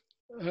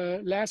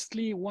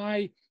lastly,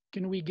 why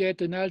can we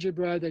get an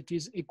algebra that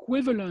is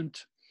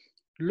equivalent,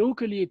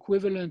 locally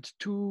equivalent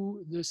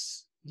to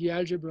the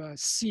algebra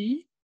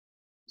C?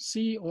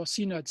 C or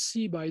C naught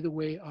C, by the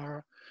way,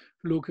 are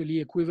locally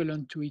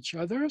equivalent to each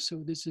other.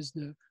 So this is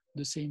the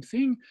same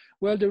thing.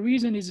 Well, the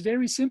reason is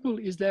very simple,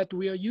 is that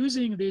we are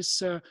using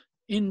this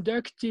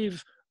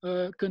inductive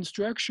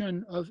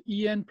construction of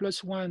En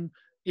plus 1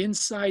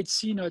 inside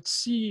C naught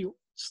C,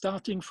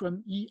 starting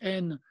from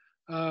En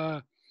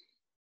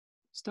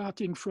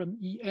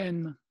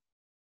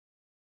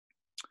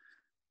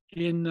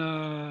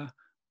in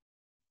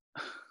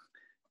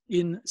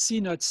C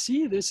naught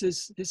C. This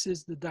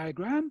is the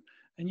diagram.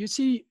 And you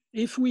see,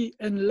 if we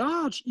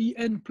enlarge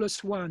En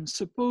plus 1,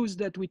 suppose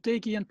that we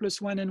take En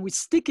plus 1 and we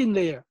stick in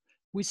there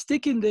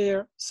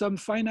some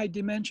finite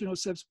dimensional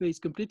subspace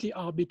completely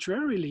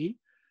arbitrarily,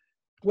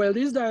 well,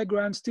 this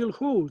diagram still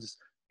holds.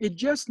 It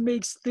just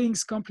makes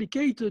things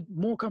complicated,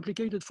 more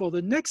complicated for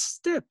the next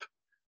step.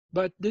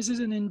 But this is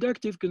an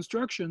inductive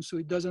construction, so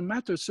it doesn't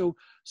matter. So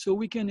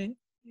we can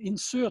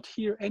insert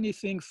here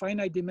anything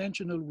finite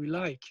dimensional we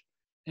like.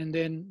 And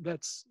then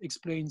that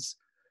explains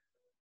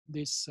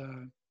this,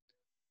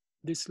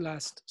 this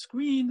last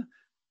screen.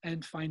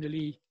 And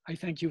finally, I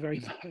thank you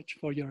very much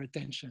for your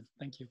attention.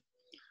 Thank you.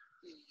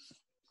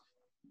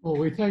 Well,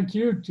 we thank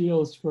you,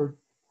 Gilles, for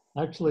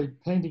actually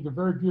painting a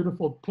very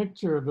beautiful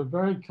picture of a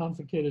very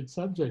complicated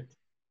subject.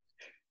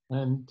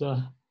 And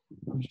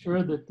I'm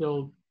sure that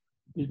there'll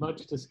be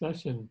much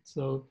discussion.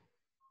 So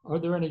are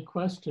there any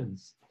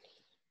questions?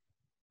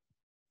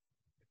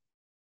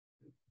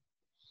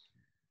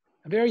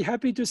 I'm very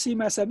happy to see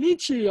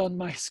Masamichi on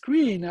my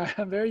screen.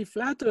 I'm very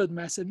flattered,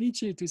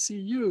 Masamichi, to see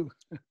you.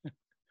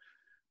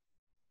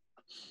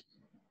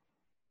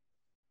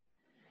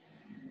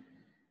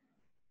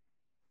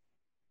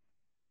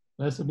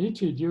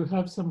 Masamichi, do you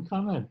have some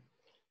comment?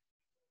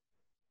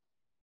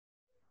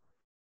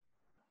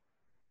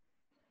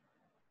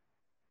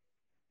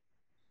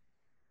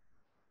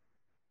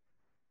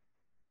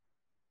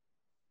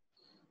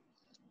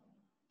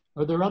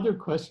 Are there other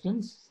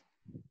questions?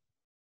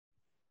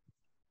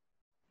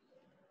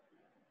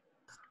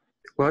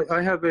 Well,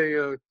 I have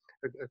a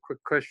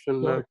quick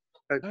question. Hi,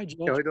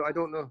 George. I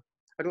don't know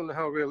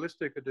how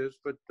realistic it is,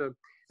 but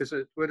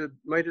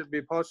might it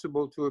be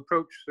possible to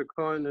approach the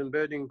Connes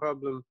embedding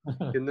problem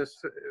in this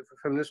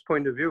from this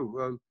point of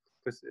view,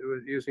 with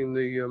using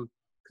the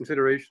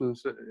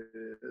considerations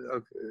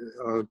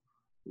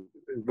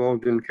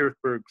involved in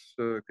Kirchberg's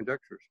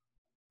conjectures?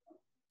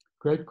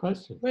 Great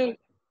question. Well,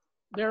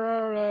 there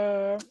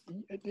are,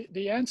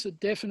 the answer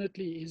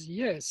definitely is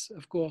yes,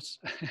 of course,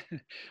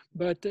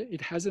 but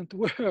it hasn't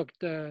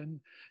worked. And,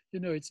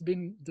 you know, it's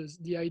been,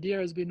 the idea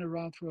has been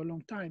around for a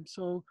long time.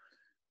 So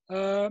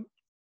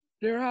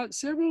there are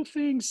several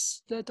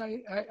things that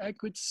I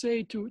could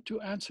say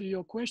to answer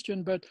your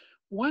question, but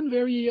one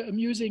very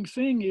amusing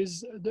thing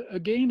is,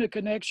 again, a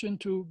connection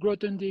to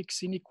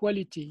Grothendieck's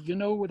inequality. You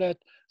know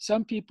that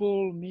some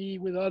people, me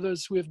with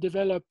others, who have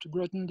developed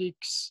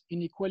Grothendieck's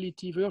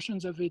inequality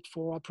versions of it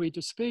for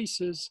operator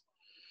spaces.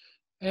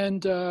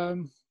 And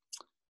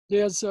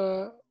there's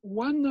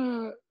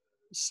one,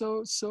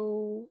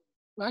 so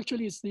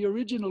actually it's the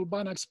original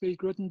Banach space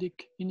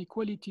Grothendieck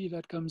inequality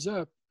that comes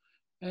up.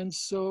 And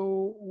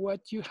so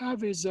what you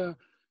have is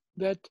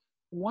that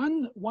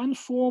one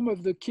form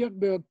of the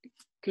Kirchberg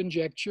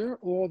conjecture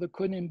or the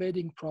Connes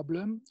embedding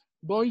problem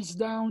boils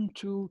down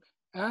to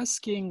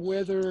asking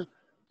whether,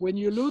 when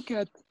you look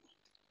at,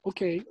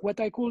 okay,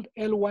 what I called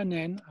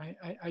L1n,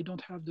 I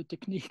don't have the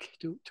technique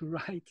to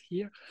write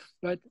here,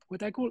 but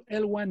what I call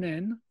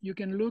L1n, you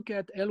can look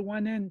at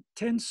L1n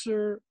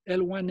tensor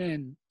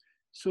L1n.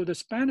 So the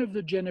span of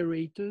the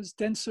generators,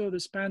 tensor the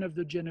span of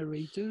the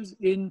generators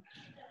in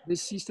the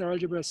C-star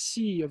algebra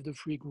C of the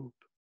free group,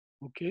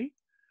 okay?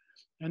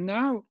 And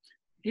now,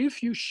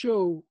 if you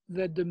show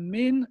that the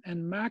min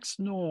and max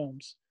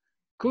norms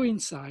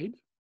coincide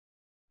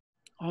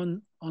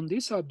on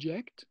this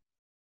object,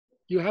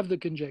 you have the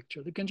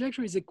conjecture. The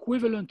conjecture is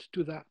equivalent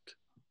to that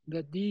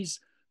the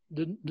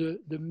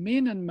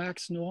min and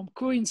max norm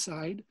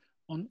coincide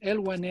on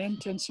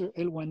L1n, tensor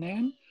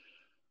L1n,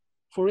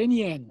 for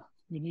any n.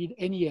 You need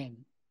any n,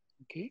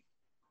 okay?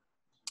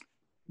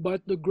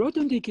 But the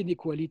Grothendieck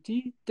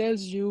inequality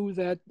tells you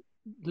that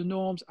the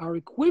norms are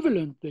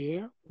equivalent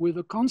there with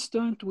a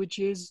constant, which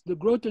is the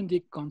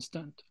Grothendieck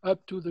constant,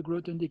 up to the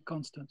Grothendieck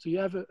constant. So you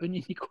have an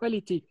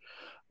inequality,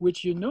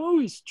 which you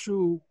know is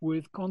true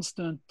with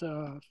constant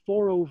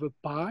 4 over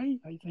pi,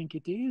 I think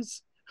it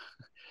is.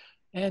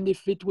 And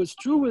if it was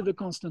true with the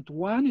constant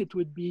 1, it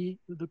would be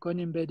the Connes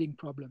embedding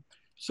problem.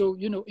 So,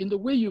 you know, in the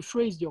way you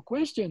phrased your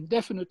question,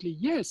 definitely,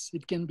 yes,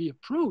 it can be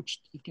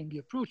approached. It can be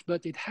approached,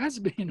 but it has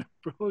been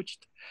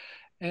approached.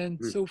 And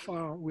so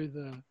far with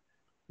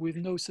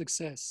no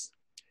success.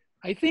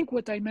 I think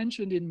what I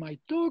mentioned in my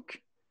talk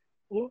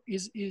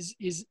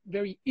is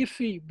very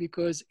iffy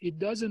because it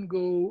doesn't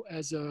go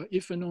as a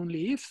if and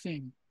only if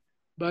thing.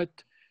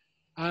 But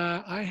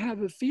I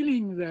have a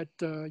feeling that,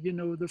 you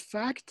know, the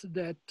fact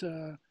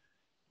that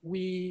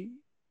we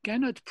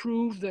cannot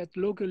prove that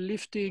local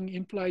lifting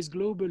implies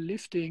global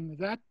lifting,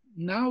 that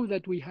now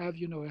that we have,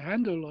 you know, a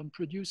handle on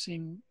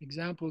producing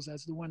examples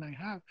as the one I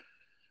have,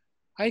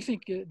 I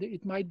think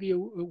it might be a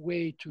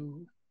way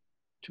to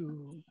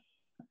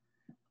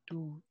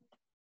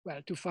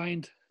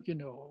find, you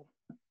know,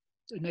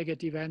 a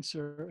negative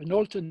answer, an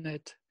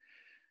alternate,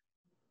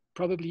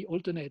 probably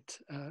alternate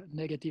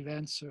negative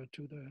answer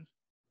to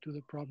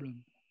the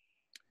problem.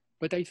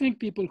 But I think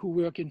people who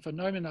work in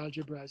phenomenal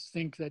algebras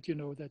think that, you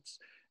know, that's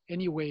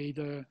anyway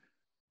the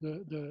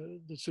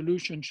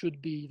solution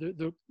should be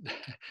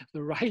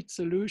the right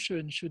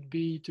solution should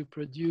be to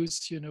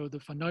produce, you know, the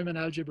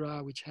phenomenal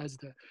algebra, which has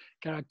the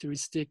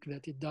characteristic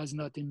that it does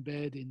not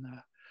embed in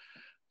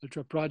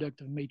ultra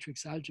product of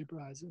matrix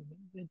algebras.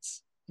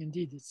 It's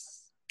indeed,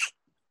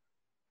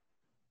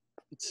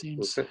 it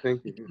seems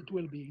Thank you. it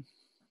will be.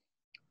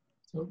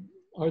 So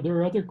are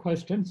there other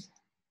questions?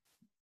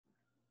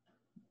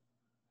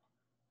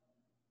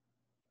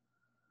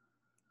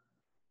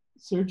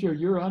 Sergio,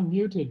 you're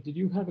unmuted. Did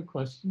you have a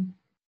question?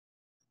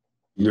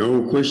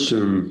 No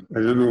question. I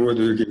don't know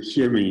whether you can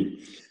hear me.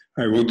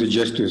 I wanted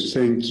just to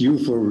thank you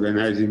for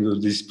organizing all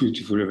these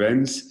beautiful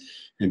events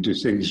and to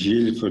thank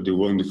Gilles for the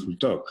wonderful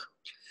talk.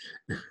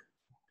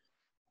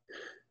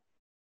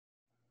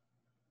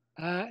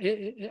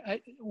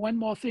 One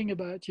more thing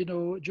about, you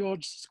know,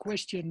 George's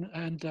question,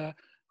 and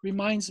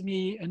reminds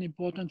me an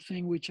important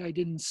thing which I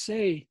didn't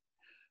say,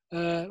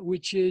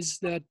 which is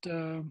that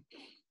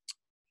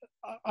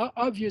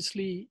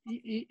obviously,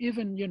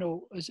 even, you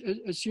know,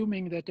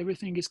 assuming that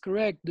everything is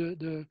correct,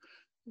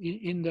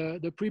 in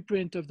the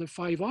preprint of the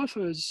 5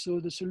 authors, so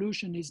the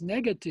solution is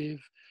negative.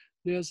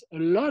 There's a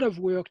lot of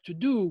work to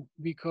do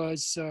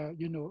because,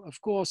 you know,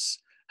 of course,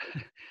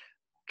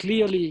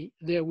 clearly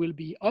there will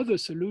be other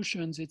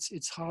solutions.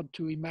 It's hard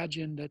to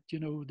imagine that, you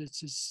know,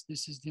 this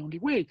is the only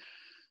way.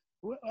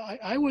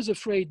 I was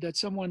afraid that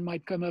someone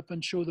might come up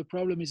and show the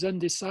problem is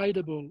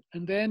undecidable.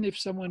 And then if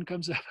someone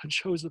comes up and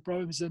shows the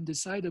problem is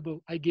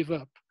undecidable, I give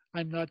up.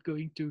 I'm not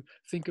going to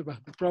think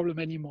about the problem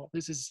anymore.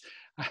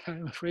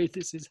 I'm afraid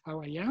this is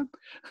how I am.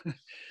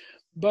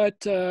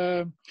 But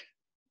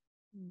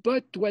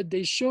what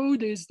they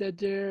showed is that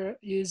there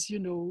is, you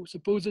know,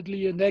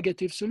 supposedly a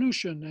negative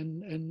solution.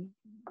 And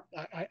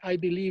I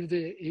believe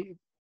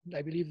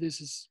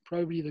this is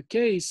probably the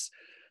case.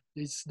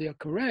 They are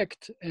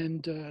correct,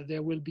 and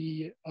there will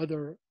be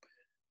other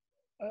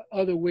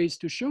ways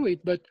to show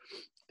it. But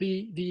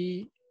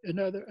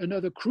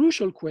another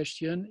crucial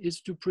question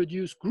is to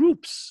produce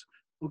groups,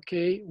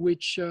 okay,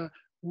 which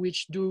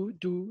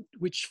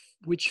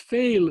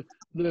fail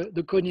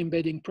the Connes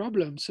embedding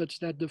problem, such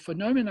that the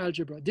phenomenal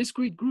algebra,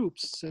 discrete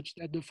groups, such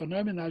that the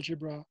phenomenal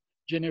algebra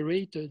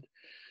generated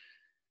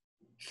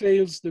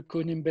fails the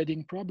Connes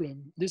embedding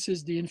problem. This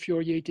is the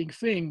infuriating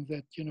thing,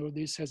 that, you know,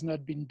 this has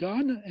not been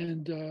done,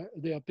 and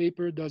their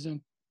paper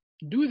doesn't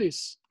do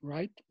this,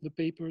 right? The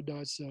paper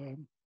does the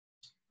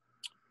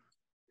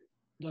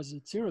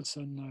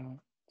Zerotson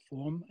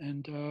form,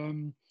 and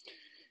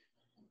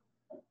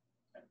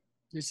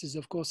this is,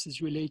 of course,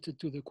 is related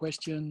to the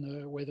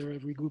question whether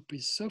every group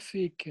is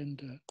Sophic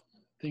and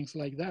things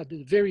like that.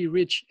 A very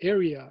rich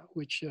area,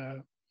 which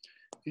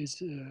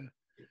is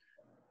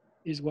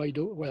wide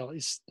open. Well,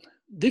 it's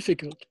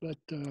difficult, but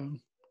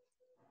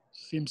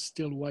seems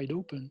still wide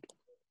open.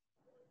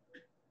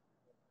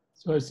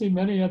 So I see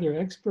many other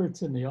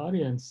experts in the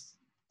audience.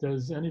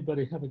 Does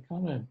anybody have a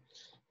comment?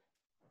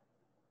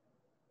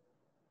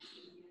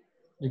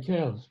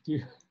 Mikhail, do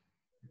you?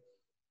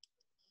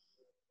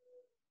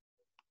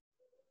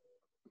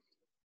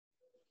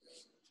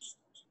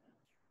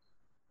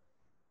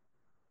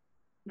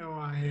 No,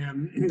 I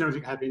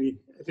don't have any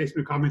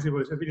additional comments. It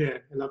was a really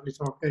lovely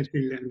talk,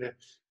 Gilles, and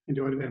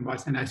enjoyed it very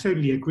much. And I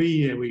certainly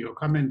agree with your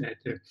comment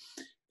that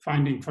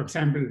finding, for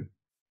example,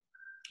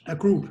 a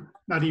group,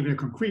 not even a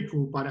concrete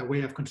group, but a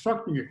way of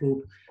constructing a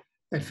group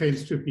that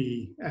fails to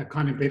be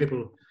Connes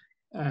embeddable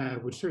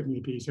would certainly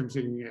be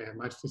something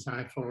much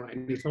desired for.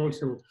 And it's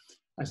also,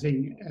 I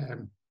think,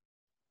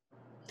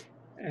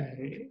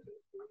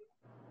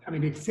 I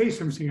mean, it says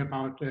something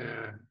about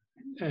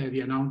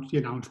the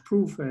announced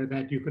proof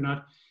that you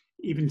cannot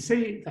even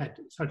say that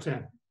such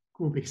a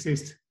group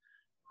exists.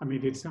 I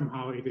mean,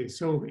 it is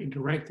so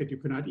indirect that you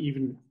cannot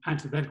even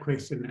answer that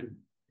question.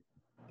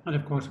 And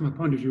of course, from a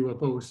point of view of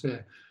both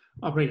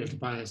operator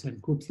bias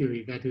and group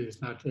theory, that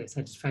is not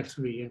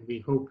satisfactory. And we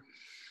hope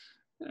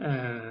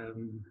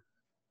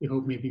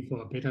maybe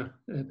for a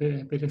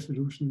better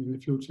solution in the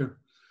future.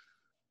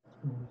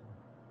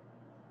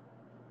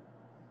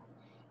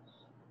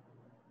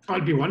 It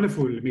would be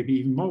wonderful, maybe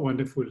even more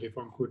wonderful, if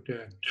one could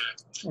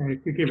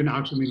give an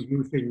argument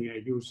using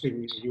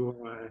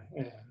your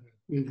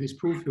this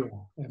proof you're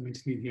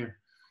mentioning here.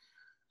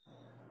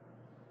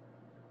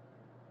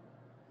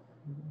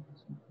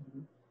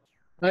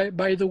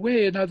 By the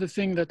way, another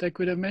thing that I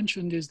could have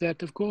mentioned is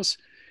that, of course,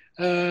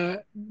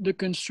 the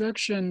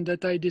construction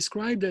that I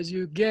described, as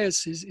you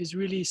guess, is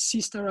really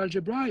C-star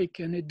algebraic,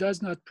 and it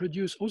does not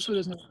produce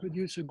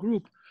a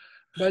group.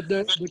 But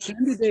the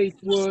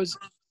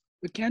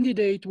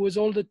candidate was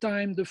all the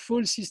time the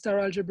full C-star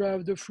algebra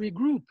of the free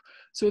group.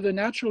 So the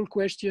natural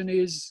question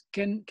is,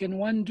 can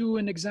one do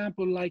an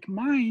example like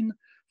mine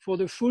for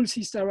the full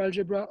C-star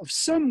algebra of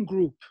some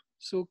group.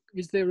 So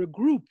is there a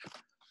group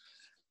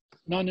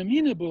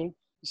non-amenable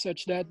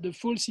such that the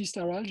full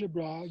C-star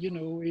algebra, you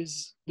know,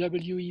 is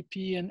WEP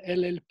and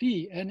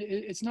LLP? And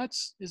it's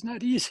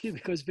not easy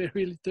because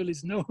very little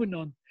is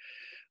known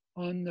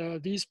on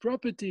these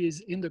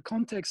properties in the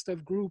context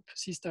of group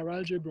C-star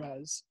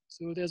algebras.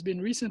 So there's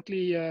been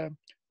recently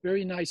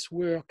very nice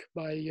work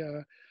by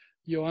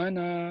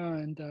Joanna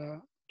and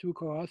two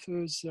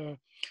co-authors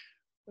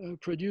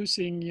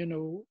producing, you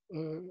know,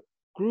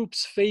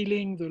 groups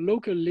failing the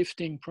local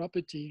lifting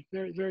property.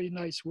 Very, very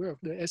nice work.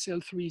 The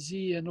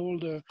SL3Z and all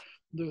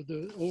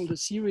the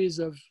series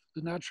of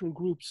the natural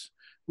groups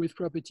with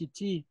property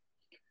T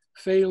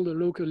fail the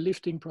local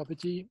lifting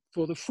property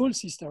for the full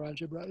C-star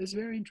algebra. It's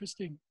very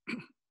interesting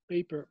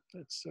paper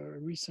that's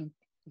recent,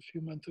 a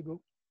few months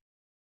ago.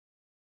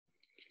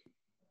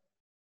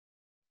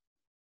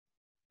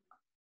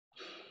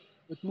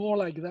 But more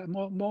like that,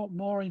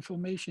 more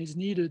information is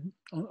needed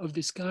of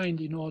this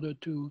kind in order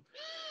to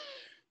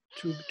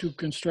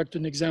construct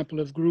an example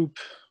of group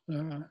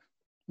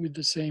with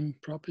the same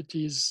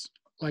properties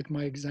like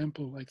my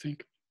example, I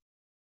think.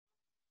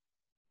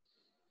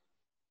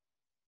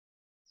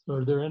 So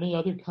are there any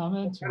other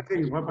comments? One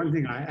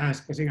thing I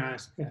think I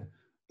asked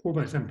Pope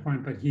at some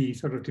point, but he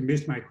sort of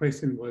dismissed my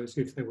question, was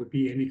if there would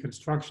be any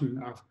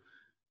construction of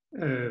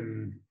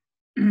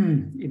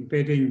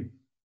embedding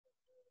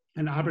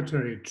an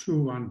arbitrary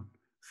true-one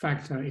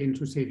factor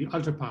into, say, the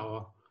alter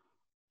power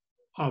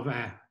of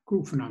a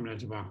group phenomenon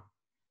algebra.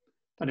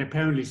 But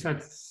apparently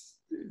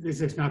this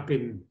has not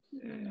been,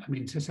 I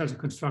mean, such a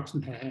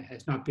construction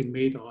has not been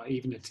made or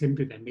even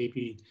attempted, and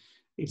maybe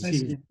it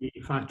seems to be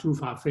too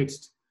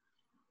far-fetched.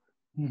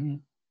 Mm-hmm.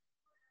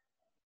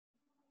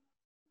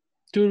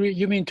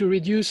 You mean to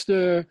reduce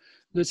the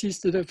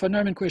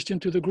phenomenon question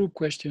to the group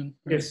question?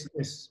 Right? Yes,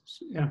 yes,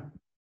 yeah.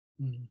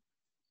 Mm-hmm.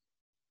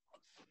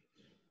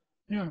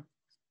 Yeah.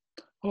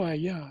 Oh,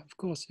 yeah, of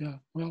course, yeah.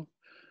 Well,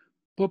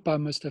 Popa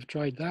must have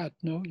tried that,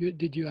 no?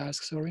 Did you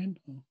ask Sorin?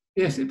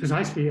 Yes,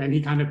 precisely, and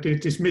he kind of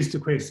dismissed the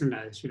question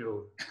as, you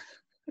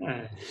know,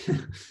 I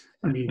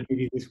mean,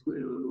 maybe this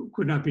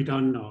could not be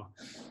done, or,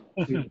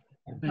 you know,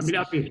 I mean,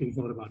 obviously he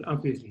thought about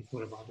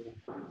it.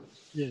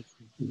 Yes.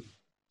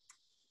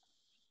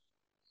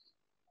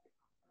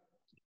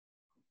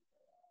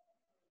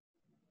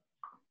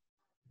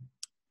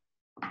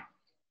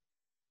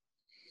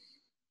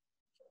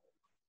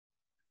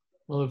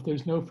 Well, if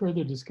there's no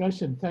further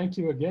discussion, thank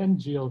you again,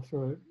 Gilles,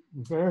 for a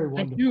very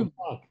wonderful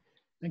talk.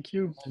 Thank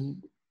you.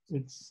 And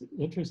it's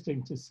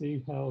interesting to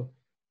see how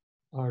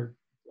our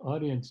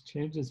audience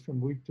changes from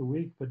week to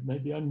week, but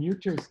maybe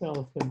unmute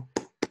yourself and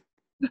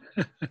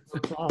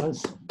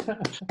applause.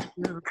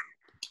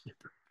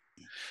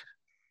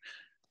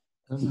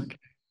 Okay.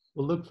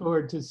 We'll look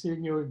forward to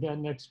seeing you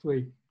again next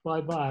week.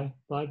 Bye-bye.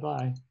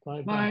 Bye-bye.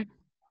 Bye-bye. Bye.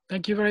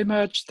 Thank you very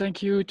much.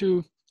 Thank you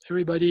to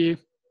everybody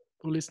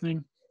for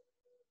listening.